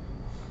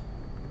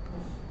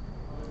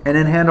 And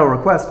in handle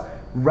request,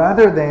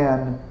 rather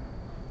than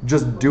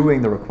just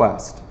doing the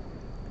request,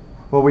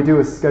 what we do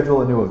is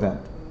schedule a new event.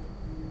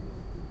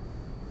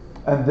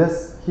 And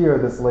this here,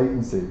 this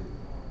latency,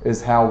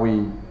 is how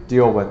we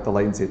deal with the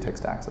latency it takes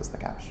to access the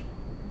cache.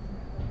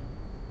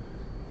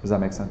 Does that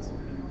make sense?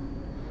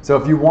 So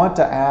if you want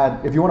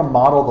to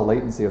model the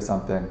latency of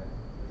something,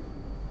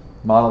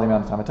 model the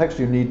amount of time it takes,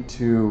 you need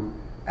to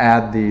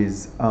add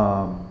these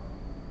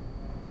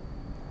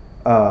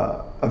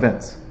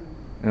events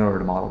in order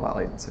to model that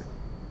latency.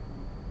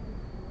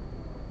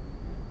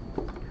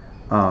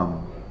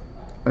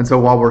 And so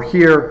while we're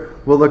here,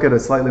 we'll look at a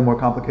slightly more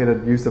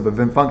complicated use of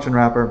event function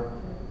wrapper.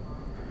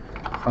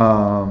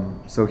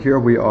 So here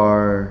we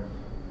are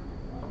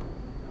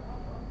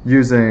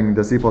using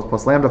the C++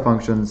 lambda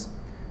functions,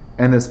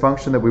 and this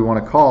function that we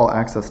want to call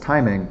access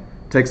timing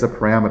takes a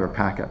parameter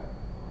packet.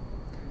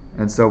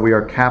 And so we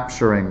are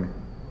capturing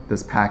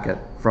this packet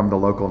from the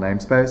local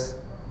namespace.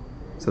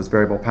 So this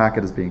variable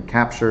packet is being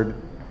captured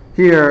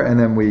here, and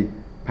then we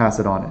pass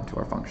it on into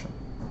our function.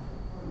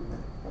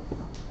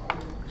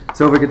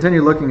 So if we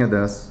continue looking at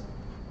this,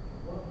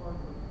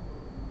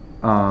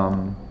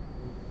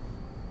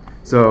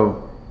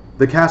 so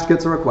the cache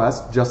gets a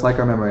request, just like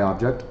our memory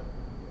object,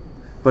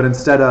 but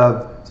instead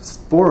of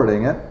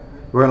forwarding it,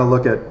 we're going to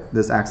look at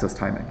this access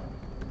timing.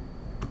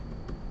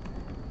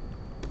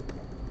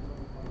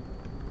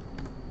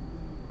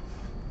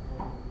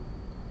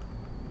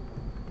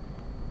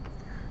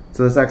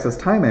 So this access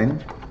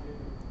timing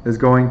is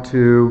going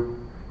to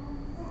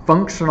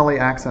functionally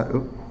access.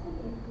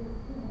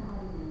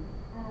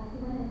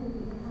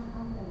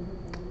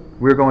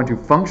 We're going to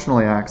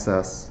functionally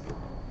access.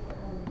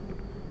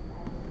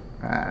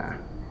 There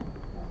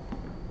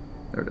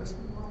it is.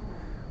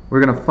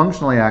 We're going to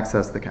functionally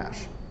access the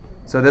cache.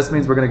 So this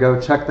means we're going to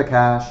go check the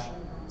cache,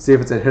 see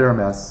if it's a hit or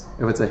miss.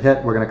 If it's a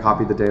hit, we're going to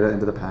copy the data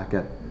into the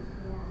packet.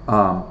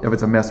 If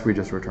it's a miss, we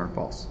just return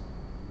false.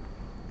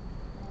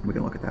 We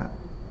can look at that.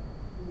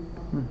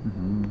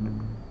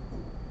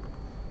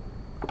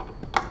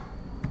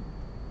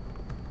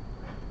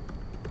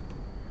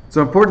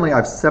 So importantly,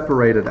 I've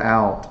separated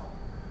out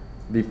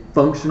the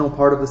functional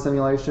part of the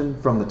simulation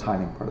from the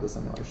timing part of the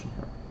simulation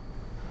here.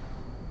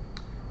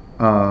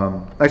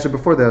 Actually,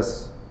 before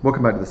this, we'll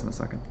come back to this in a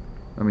second.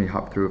 Let me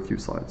hop through a few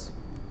slides.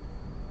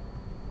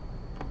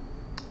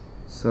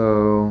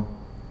 So,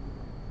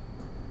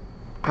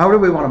 how do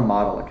we want to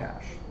model a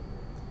cache?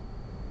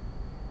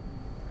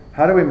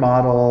 How do we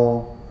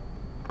model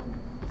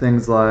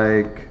things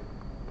like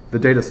the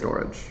data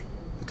storage,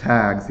 the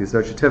tags, the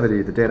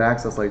associativity, the data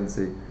access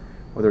latency,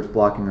 whether it's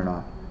blocking or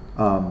not?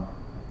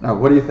 Now,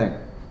 what do you think?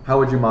 How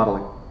would you model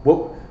it?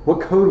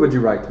 What code would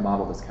you write to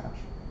model this cache?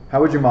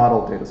 How would you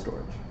model data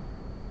storage?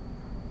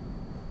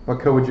 What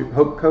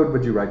code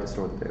would you write to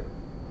store the data?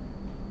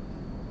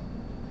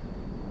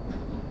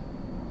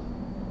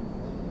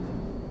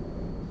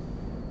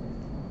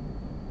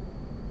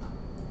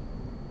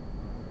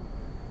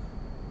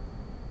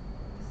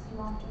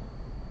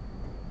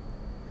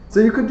 So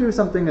you could do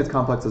something as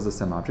complex as a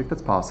sim object.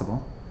 That's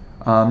possible.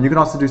 You can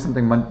also do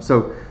something.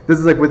 So this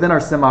is like within our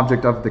sim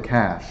object of the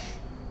cache.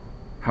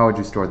 How would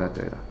you store that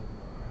data?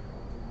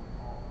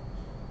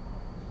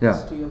 Yeah.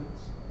 STL.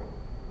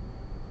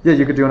 Yeah,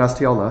 you could do an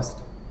STL list.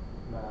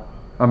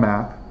 A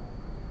map.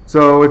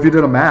 So if you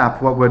did a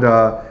map, what would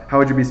how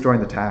would you be storing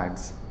the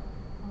tags?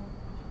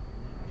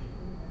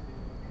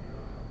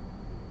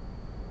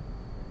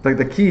 Like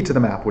the key to the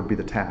map would be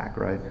the tag,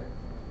 right?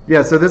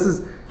 Yeah. So this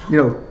is,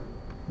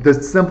 the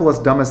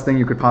simplest, dumbest thing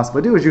you could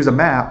possibly do is use a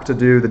map to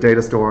do the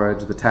data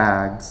storage, the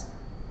tags,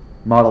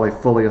 model a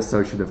fully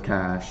associative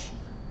cache.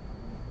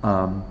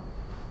 For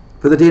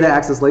the data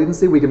access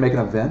latency, we can make an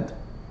event,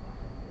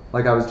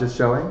 like I was just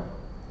showing.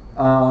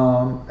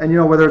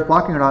 And whether it's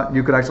blocking or not,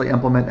 you could actually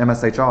implement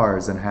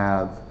MSHRs and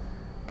have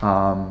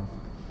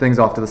things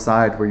off to the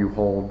side where you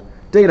hold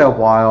data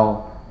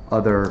while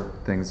other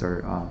things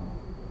are,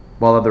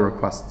 while other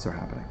requests are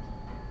happening.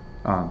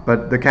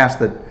 But the cache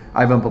that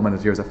I've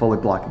implemented here is a fully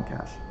blocking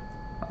cache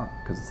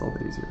because it's a little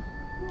bit easier.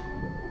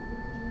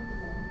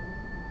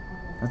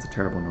 That's a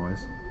terrible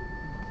noise.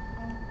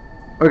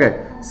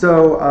 Okay,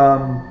 so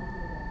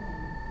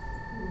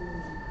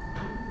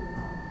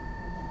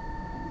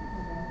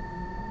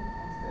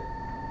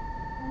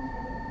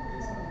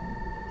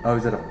oh,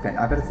 is it a fan?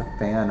 I bet it's a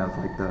fan of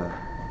like the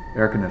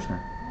air conditioner.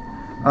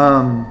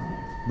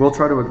 We'll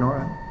try to ignore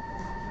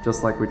it,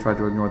 just like we tried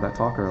to ignore that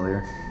talk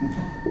earlier.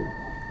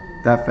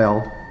 That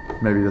failed.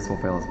 Maybe this will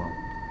fail as well.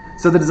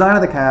 So the design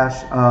of the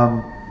cache.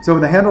 So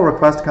when the handle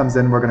request comes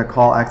in, we're going to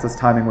call access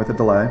timing with a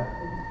delay.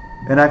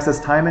 In access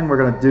timing, we're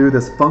going to do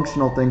this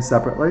functional thing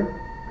separately.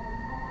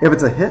 If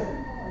it's a hit,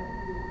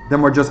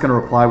 then we're just going to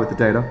reply with the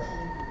data.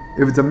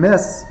 If it's a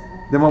miss,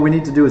 then what we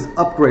need to do is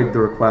upgrade the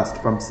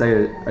request from,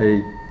 say,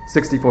 a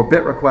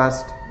 64-bit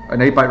request, an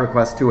 8-byte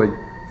request, to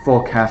a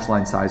full cache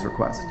line size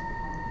request.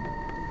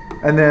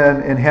 And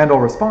then in handle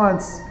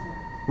response,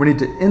 we need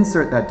to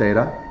insert that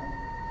data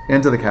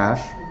into the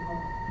cache,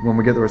 when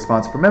we get the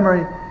response from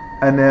memory,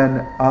 and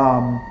then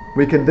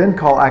we can then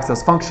call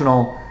access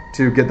functional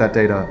to get that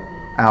data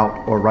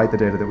out or write the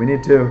data that we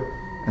need to,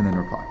 and then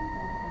reply.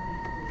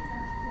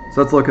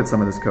 So let's look at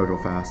some of this code real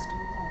fast.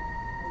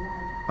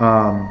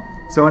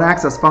 So in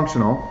access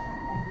functional,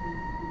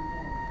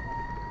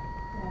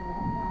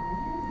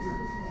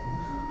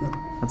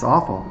 that's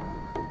awful.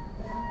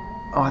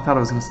 Oh, I thought I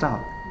was going to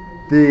stop.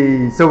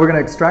 So we're going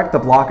to extract the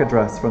block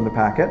address from the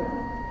packet.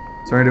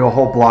 So we're going to do a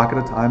whole block at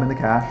a time in the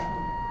cache.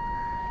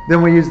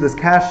 Then we use this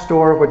cache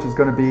store, which is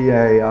going to be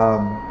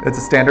it's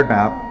a standard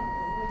map,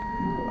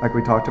 like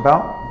we talked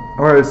about. And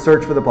we're going to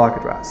search for the block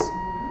address.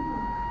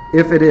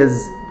 If it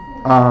is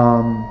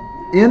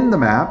in the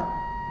map,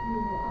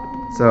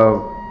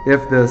 so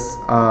if this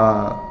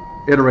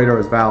iterator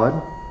is valid,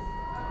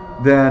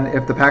 then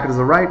if the packet is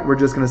a write, we're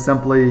just going to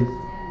simply,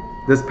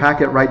 this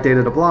packet write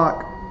data to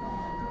block,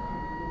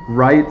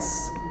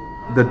 writes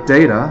the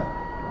data,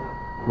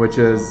 which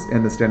is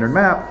in the standard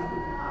map,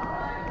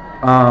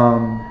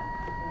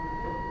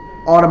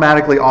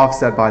 automatically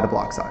offset by the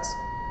block size.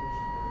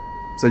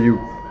 So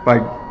by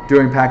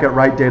doing packet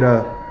write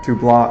data to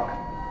block,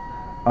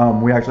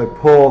 we actually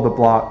pull the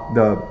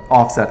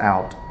offset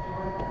out,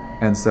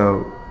 and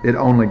so it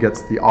only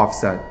gets the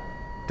offset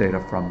data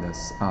from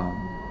this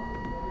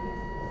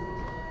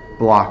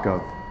block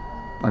of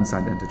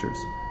unsigned integers.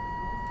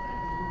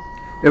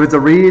 If it's a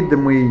read,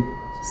 then we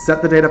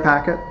set the data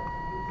packet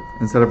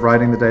instead of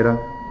writing the data,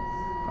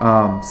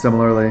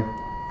 similarly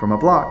from a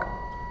block.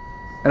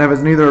 And if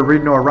it's neither a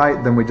read nor a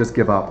write, then we just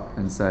give up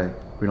and say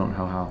we don't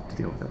know how to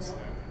deal with this.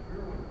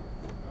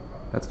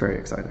 That's very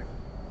exciting.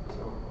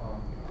 So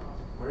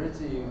where is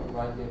the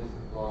write data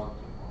to block,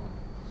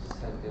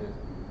 set data to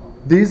block?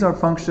 These are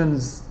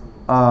functions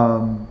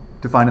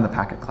defined in the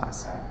packet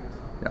class.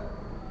 Yeah,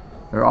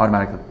 they're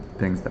automatic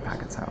things that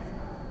packets have.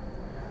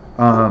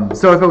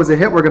 So if it was a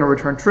hit, we're going to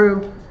return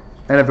true,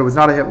 and if it was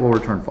not a hit, we'll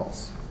return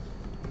false.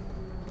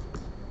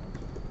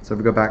 So if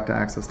we go back to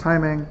access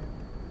timing,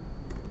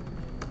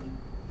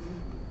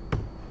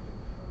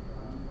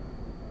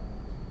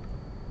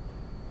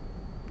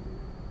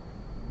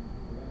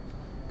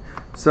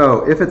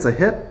 so if it's a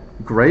hit,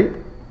 great.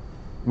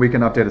 We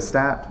can update a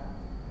stat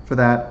for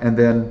that, and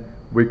then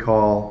we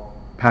call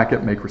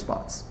packet make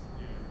response.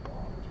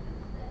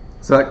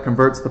 So that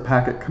converts the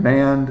packet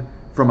command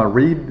from a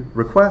read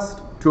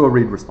request to a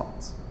read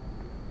response.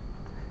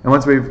 And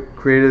once we've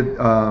created,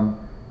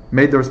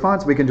 made the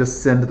response, we can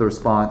just send the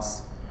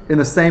response in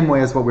the same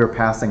way as what we were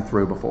passing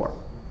through before.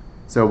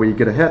 So we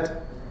get a hit,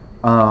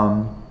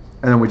 and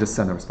then we just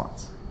send the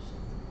response.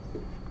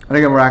 And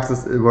again,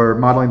 we're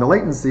modeling the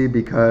latency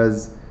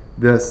because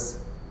this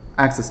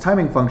access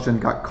timing function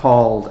got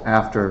called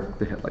after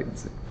the hit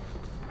latency.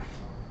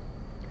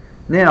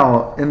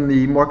 Now, in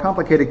the more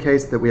complicated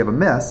case that we have a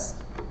miss,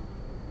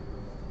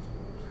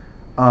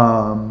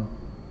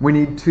 we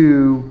need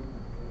to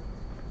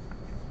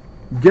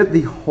get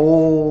the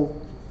whole,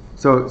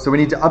 so we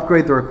need to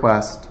upgrade the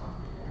request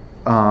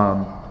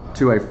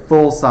to a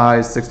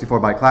full-size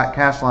 64-byte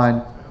cache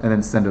line and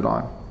then send it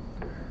on.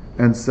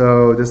 And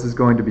so this is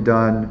going to be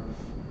done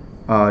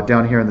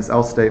down here in this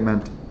else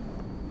statement.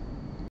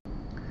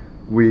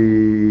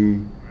 We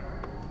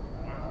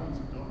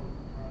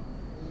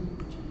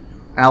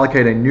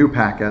allocate a new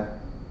packet,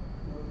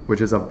 which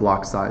is of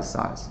block size.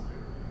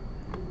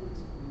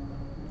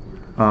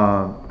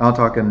 I'll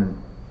talk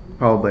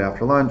probably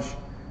after lunch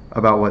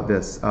about what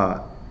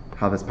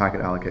how this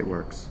packet allocate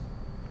works.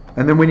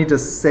 And then we need to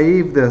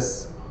save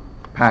this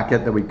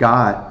packet that we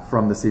got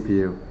from the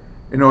CPU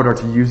in order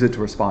to use it to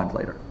respond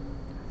later.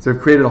 So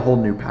we've created a whole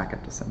new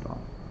packet to send on.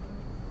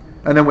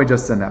 And then we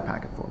just send that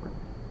packet forward.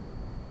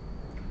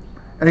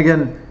 And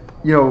again,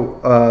 we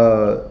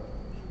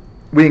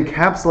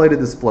encapsulated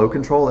this flow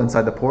control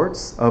inside the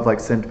ports of like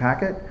send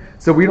packet,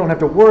 so we don't have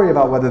to worry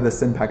about whether the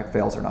send packet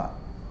fails or not.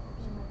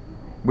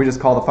 We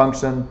just call the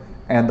function,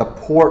 and the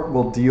port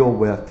will deal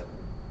with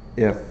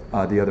if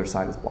the other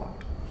side is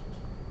blocked.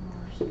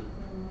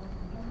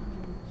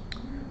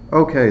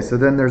 Okay, so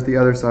then there's the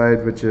other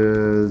side, which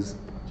is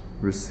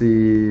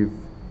receive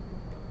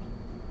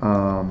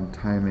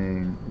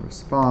timing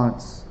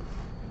response.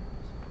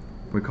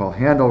 We call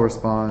handle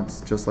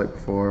response, just like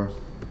before.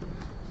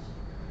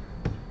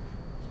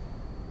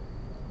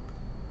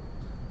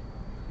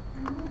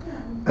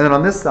 And then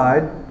on this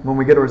side, when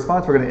we get a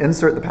response, we're going to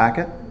insert the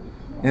packet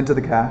into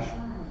the cache.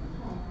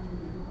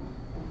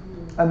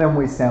 And then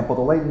we sample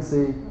the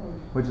latency,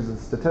 which is a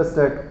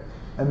statistic.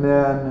 And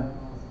then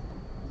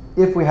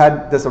if we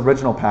had this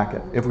original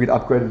packet, if we'd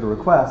upgraded the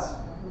request,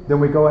 then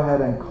we go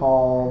ahead and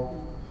call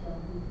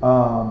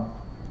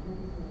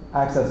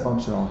access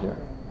functional here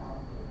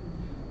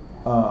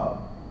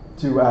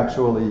to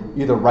actually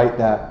either write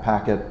that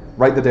packet,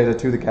 write the data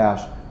to the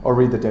cache, or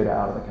read the data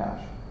out of the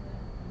cache.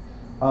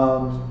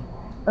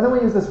 And then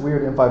we use this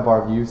weird M5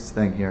 bar views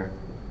thing here.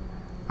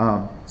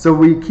 So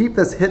we keep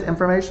this hit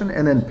information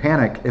and then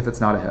panic if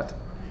it's not a hit.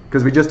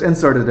 Because we just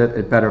inserted it,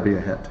 it better be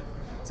a hit.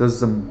 So there's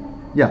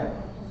some, yeah.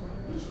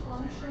 Which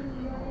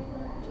function you are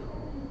able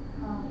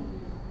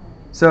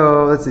to?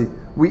 So let's see.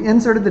 We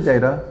inserted the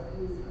data.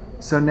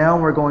 So now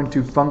we're going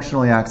to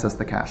functionally access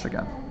the cache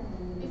again.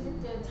 Is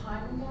it the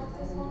timing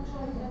access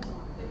function?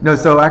 No,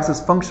 so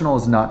access functional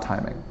is not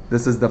timing.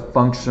 This is the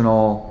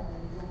functional,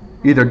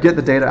 either get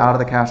the data out of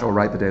the cache or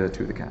write the data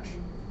to the cache.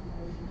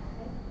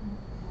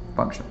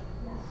 Function.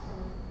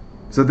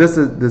 So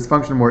this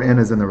function we're in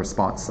is in the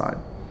response side.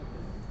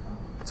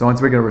 So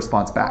once we get a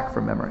response back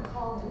from memory.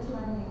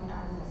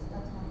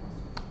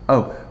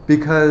 Oh,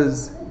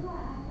 because,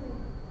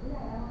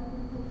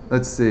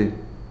 let's see.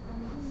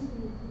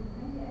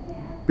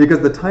 Because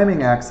the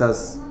timing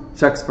access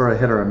checks for a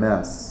hit or a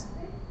miss.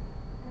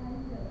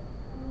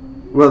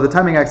 Well, the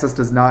timing access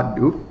does not,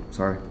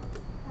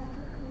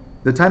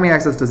 The timing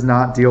access does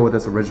not deal with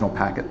this original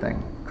packet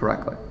thing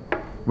correctly.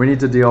 We need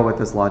to deal with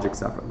this logic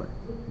separately.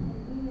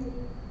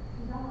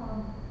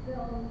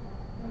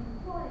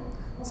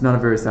 It's not a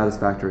very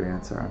satisfactory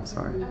answer, I'm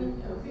sorry. I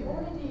mean, we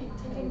already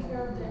taken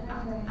care of the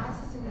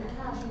accessing the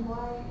cache.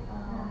 Why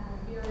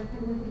we are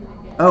doing it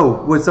again?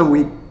 Oh, well,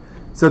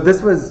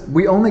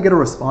 we only get a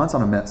response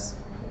on a miss.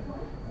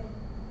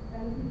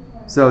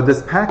 So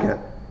this packet,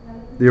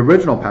 the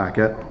original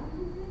packet,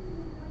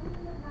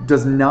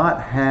 does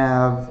not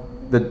have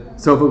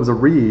so if it was a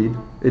read,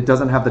 it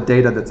doesn't have the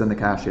data that's in the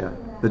cache yet,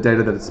 the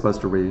data that it's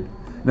supposed to read.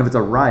 And if it's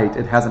a write,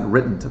 it hasn't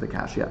written to the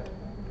cache yet.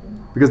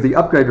 Because the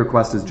upgrade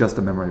request is just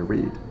a memory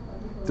read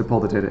to pull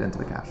the data into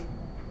the cache.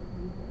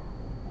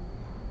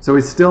 So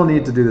we still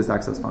need to do this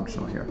access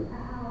functional here.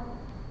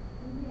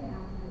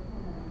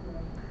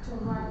 To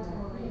write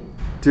or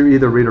read. To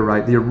either read or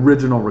write the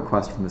original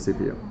request from the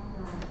CPU.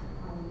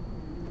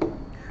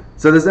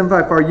 So this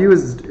M5 for U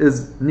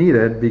is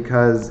needed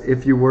because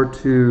if you were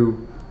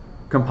to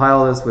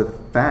compile this with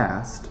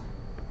fast,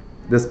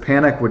 this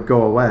panic would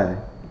go away,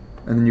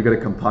 and then you get a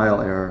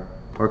compile error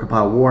or a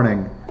compile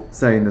warning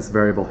saying this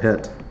variable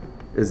hit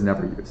is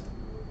never used.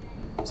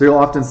 So you'll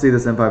often see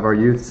this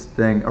M5RU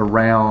thing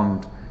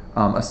around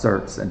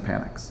asserts and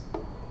panics.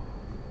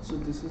 So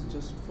this is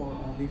just for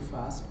only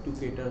fast to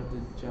cater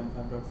the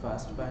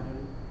gem5.fast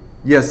binary?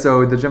 Yes,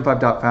 so the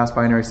gem5.fast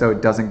binary, so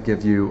it doesn't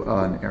give you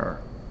an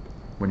error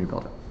when you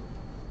build it.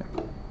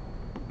 Yeah.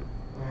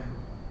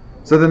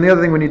 So then the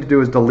other thing we need to do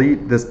is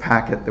delete this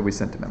packet that we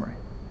sent to memory.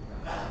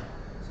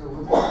 So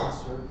what's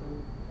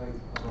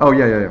insert? Oh,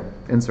 yeah.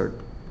 Insert.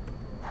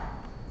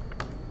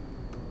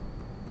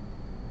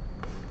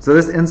 So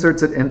this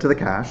inserts it into the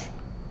cache,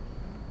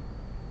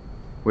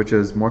 which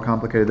is more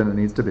complicated than it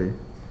needs to be.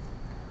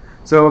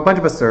 So a bunch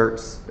of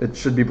asserts, it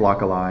should be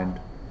block aligned.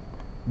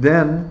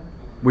 Then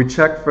we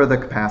check for the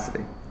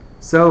capacity.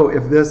 So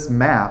if this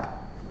map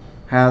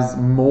has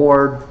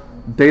more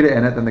data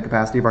in it than the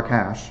capacity of our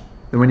cache,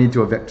 then we need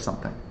to evict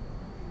something.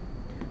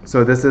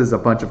 So this is a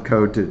bunch of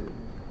code to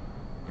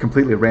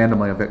completely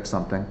randomly evict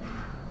something.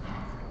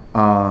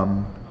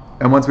 And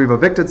once we've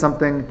evicted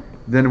something,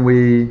 then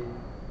we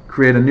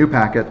create a new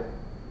packet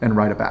and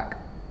write it back.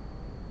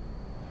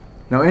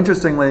 Now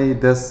interestingly,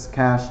 this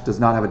cache does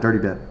not have a dirty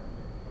bit.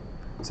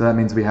 So that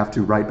means we have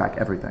to write back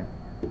everything.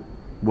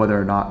 Whether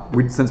or not,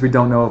 since we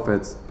don't know if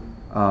it's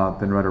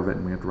been read or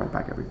written, we have to write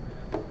back everything.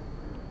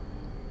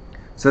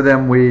 So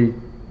then we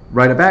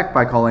write it back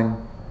by calling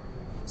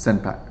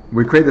send packet.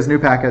 We create this new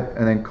packet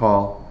and then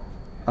call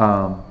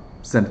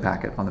send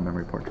packet on the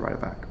memory port to write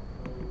it back.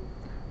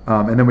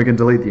 And then we can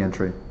delete the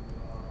entry.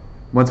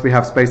 Once we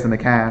have space in the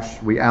cache,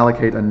 we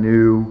allocate a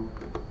new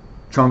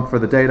chunk for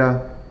the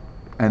data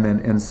and then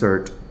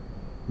insert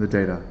the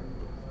data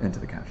into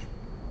the cache.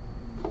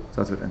 So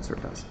that's what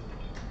insert does.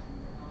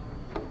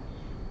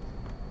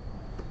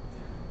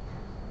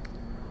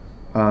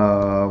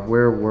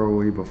 Where were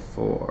we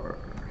before?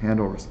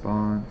 Handle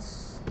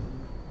response.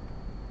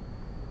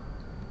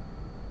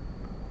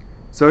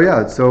 So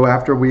yeah, so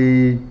after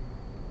we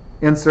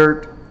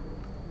insert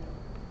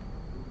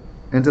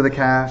into the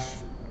cache,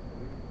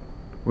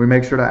 we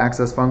make sure to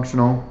access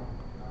functional,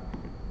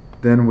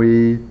 then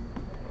we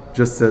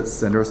just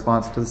send a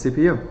response to the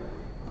CPU.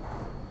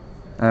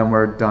 And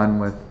we're done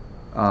with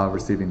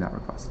receiving that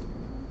request.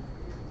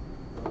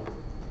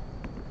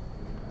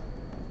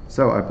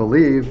 So I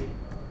believe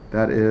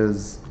that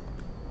is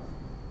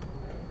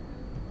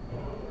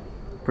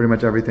pretty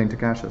much everything to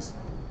caches,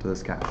 to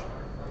this cache.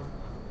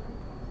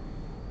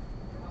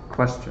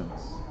 Questions?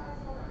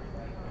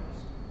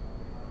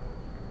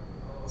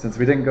 Since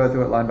we didn't go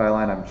through it line by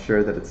line, I'm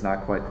sure that it's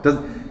not quite.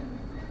 The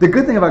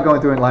good thing about going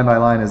through it line by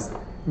line is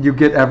you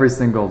get every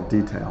single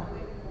detail.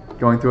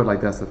 Going through it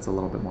like this, it's a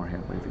little bit more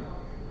hand-wavy.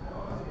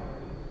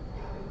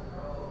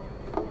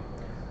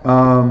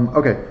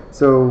 Okay,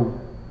 so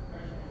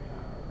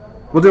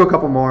we'll do a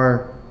couple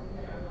more.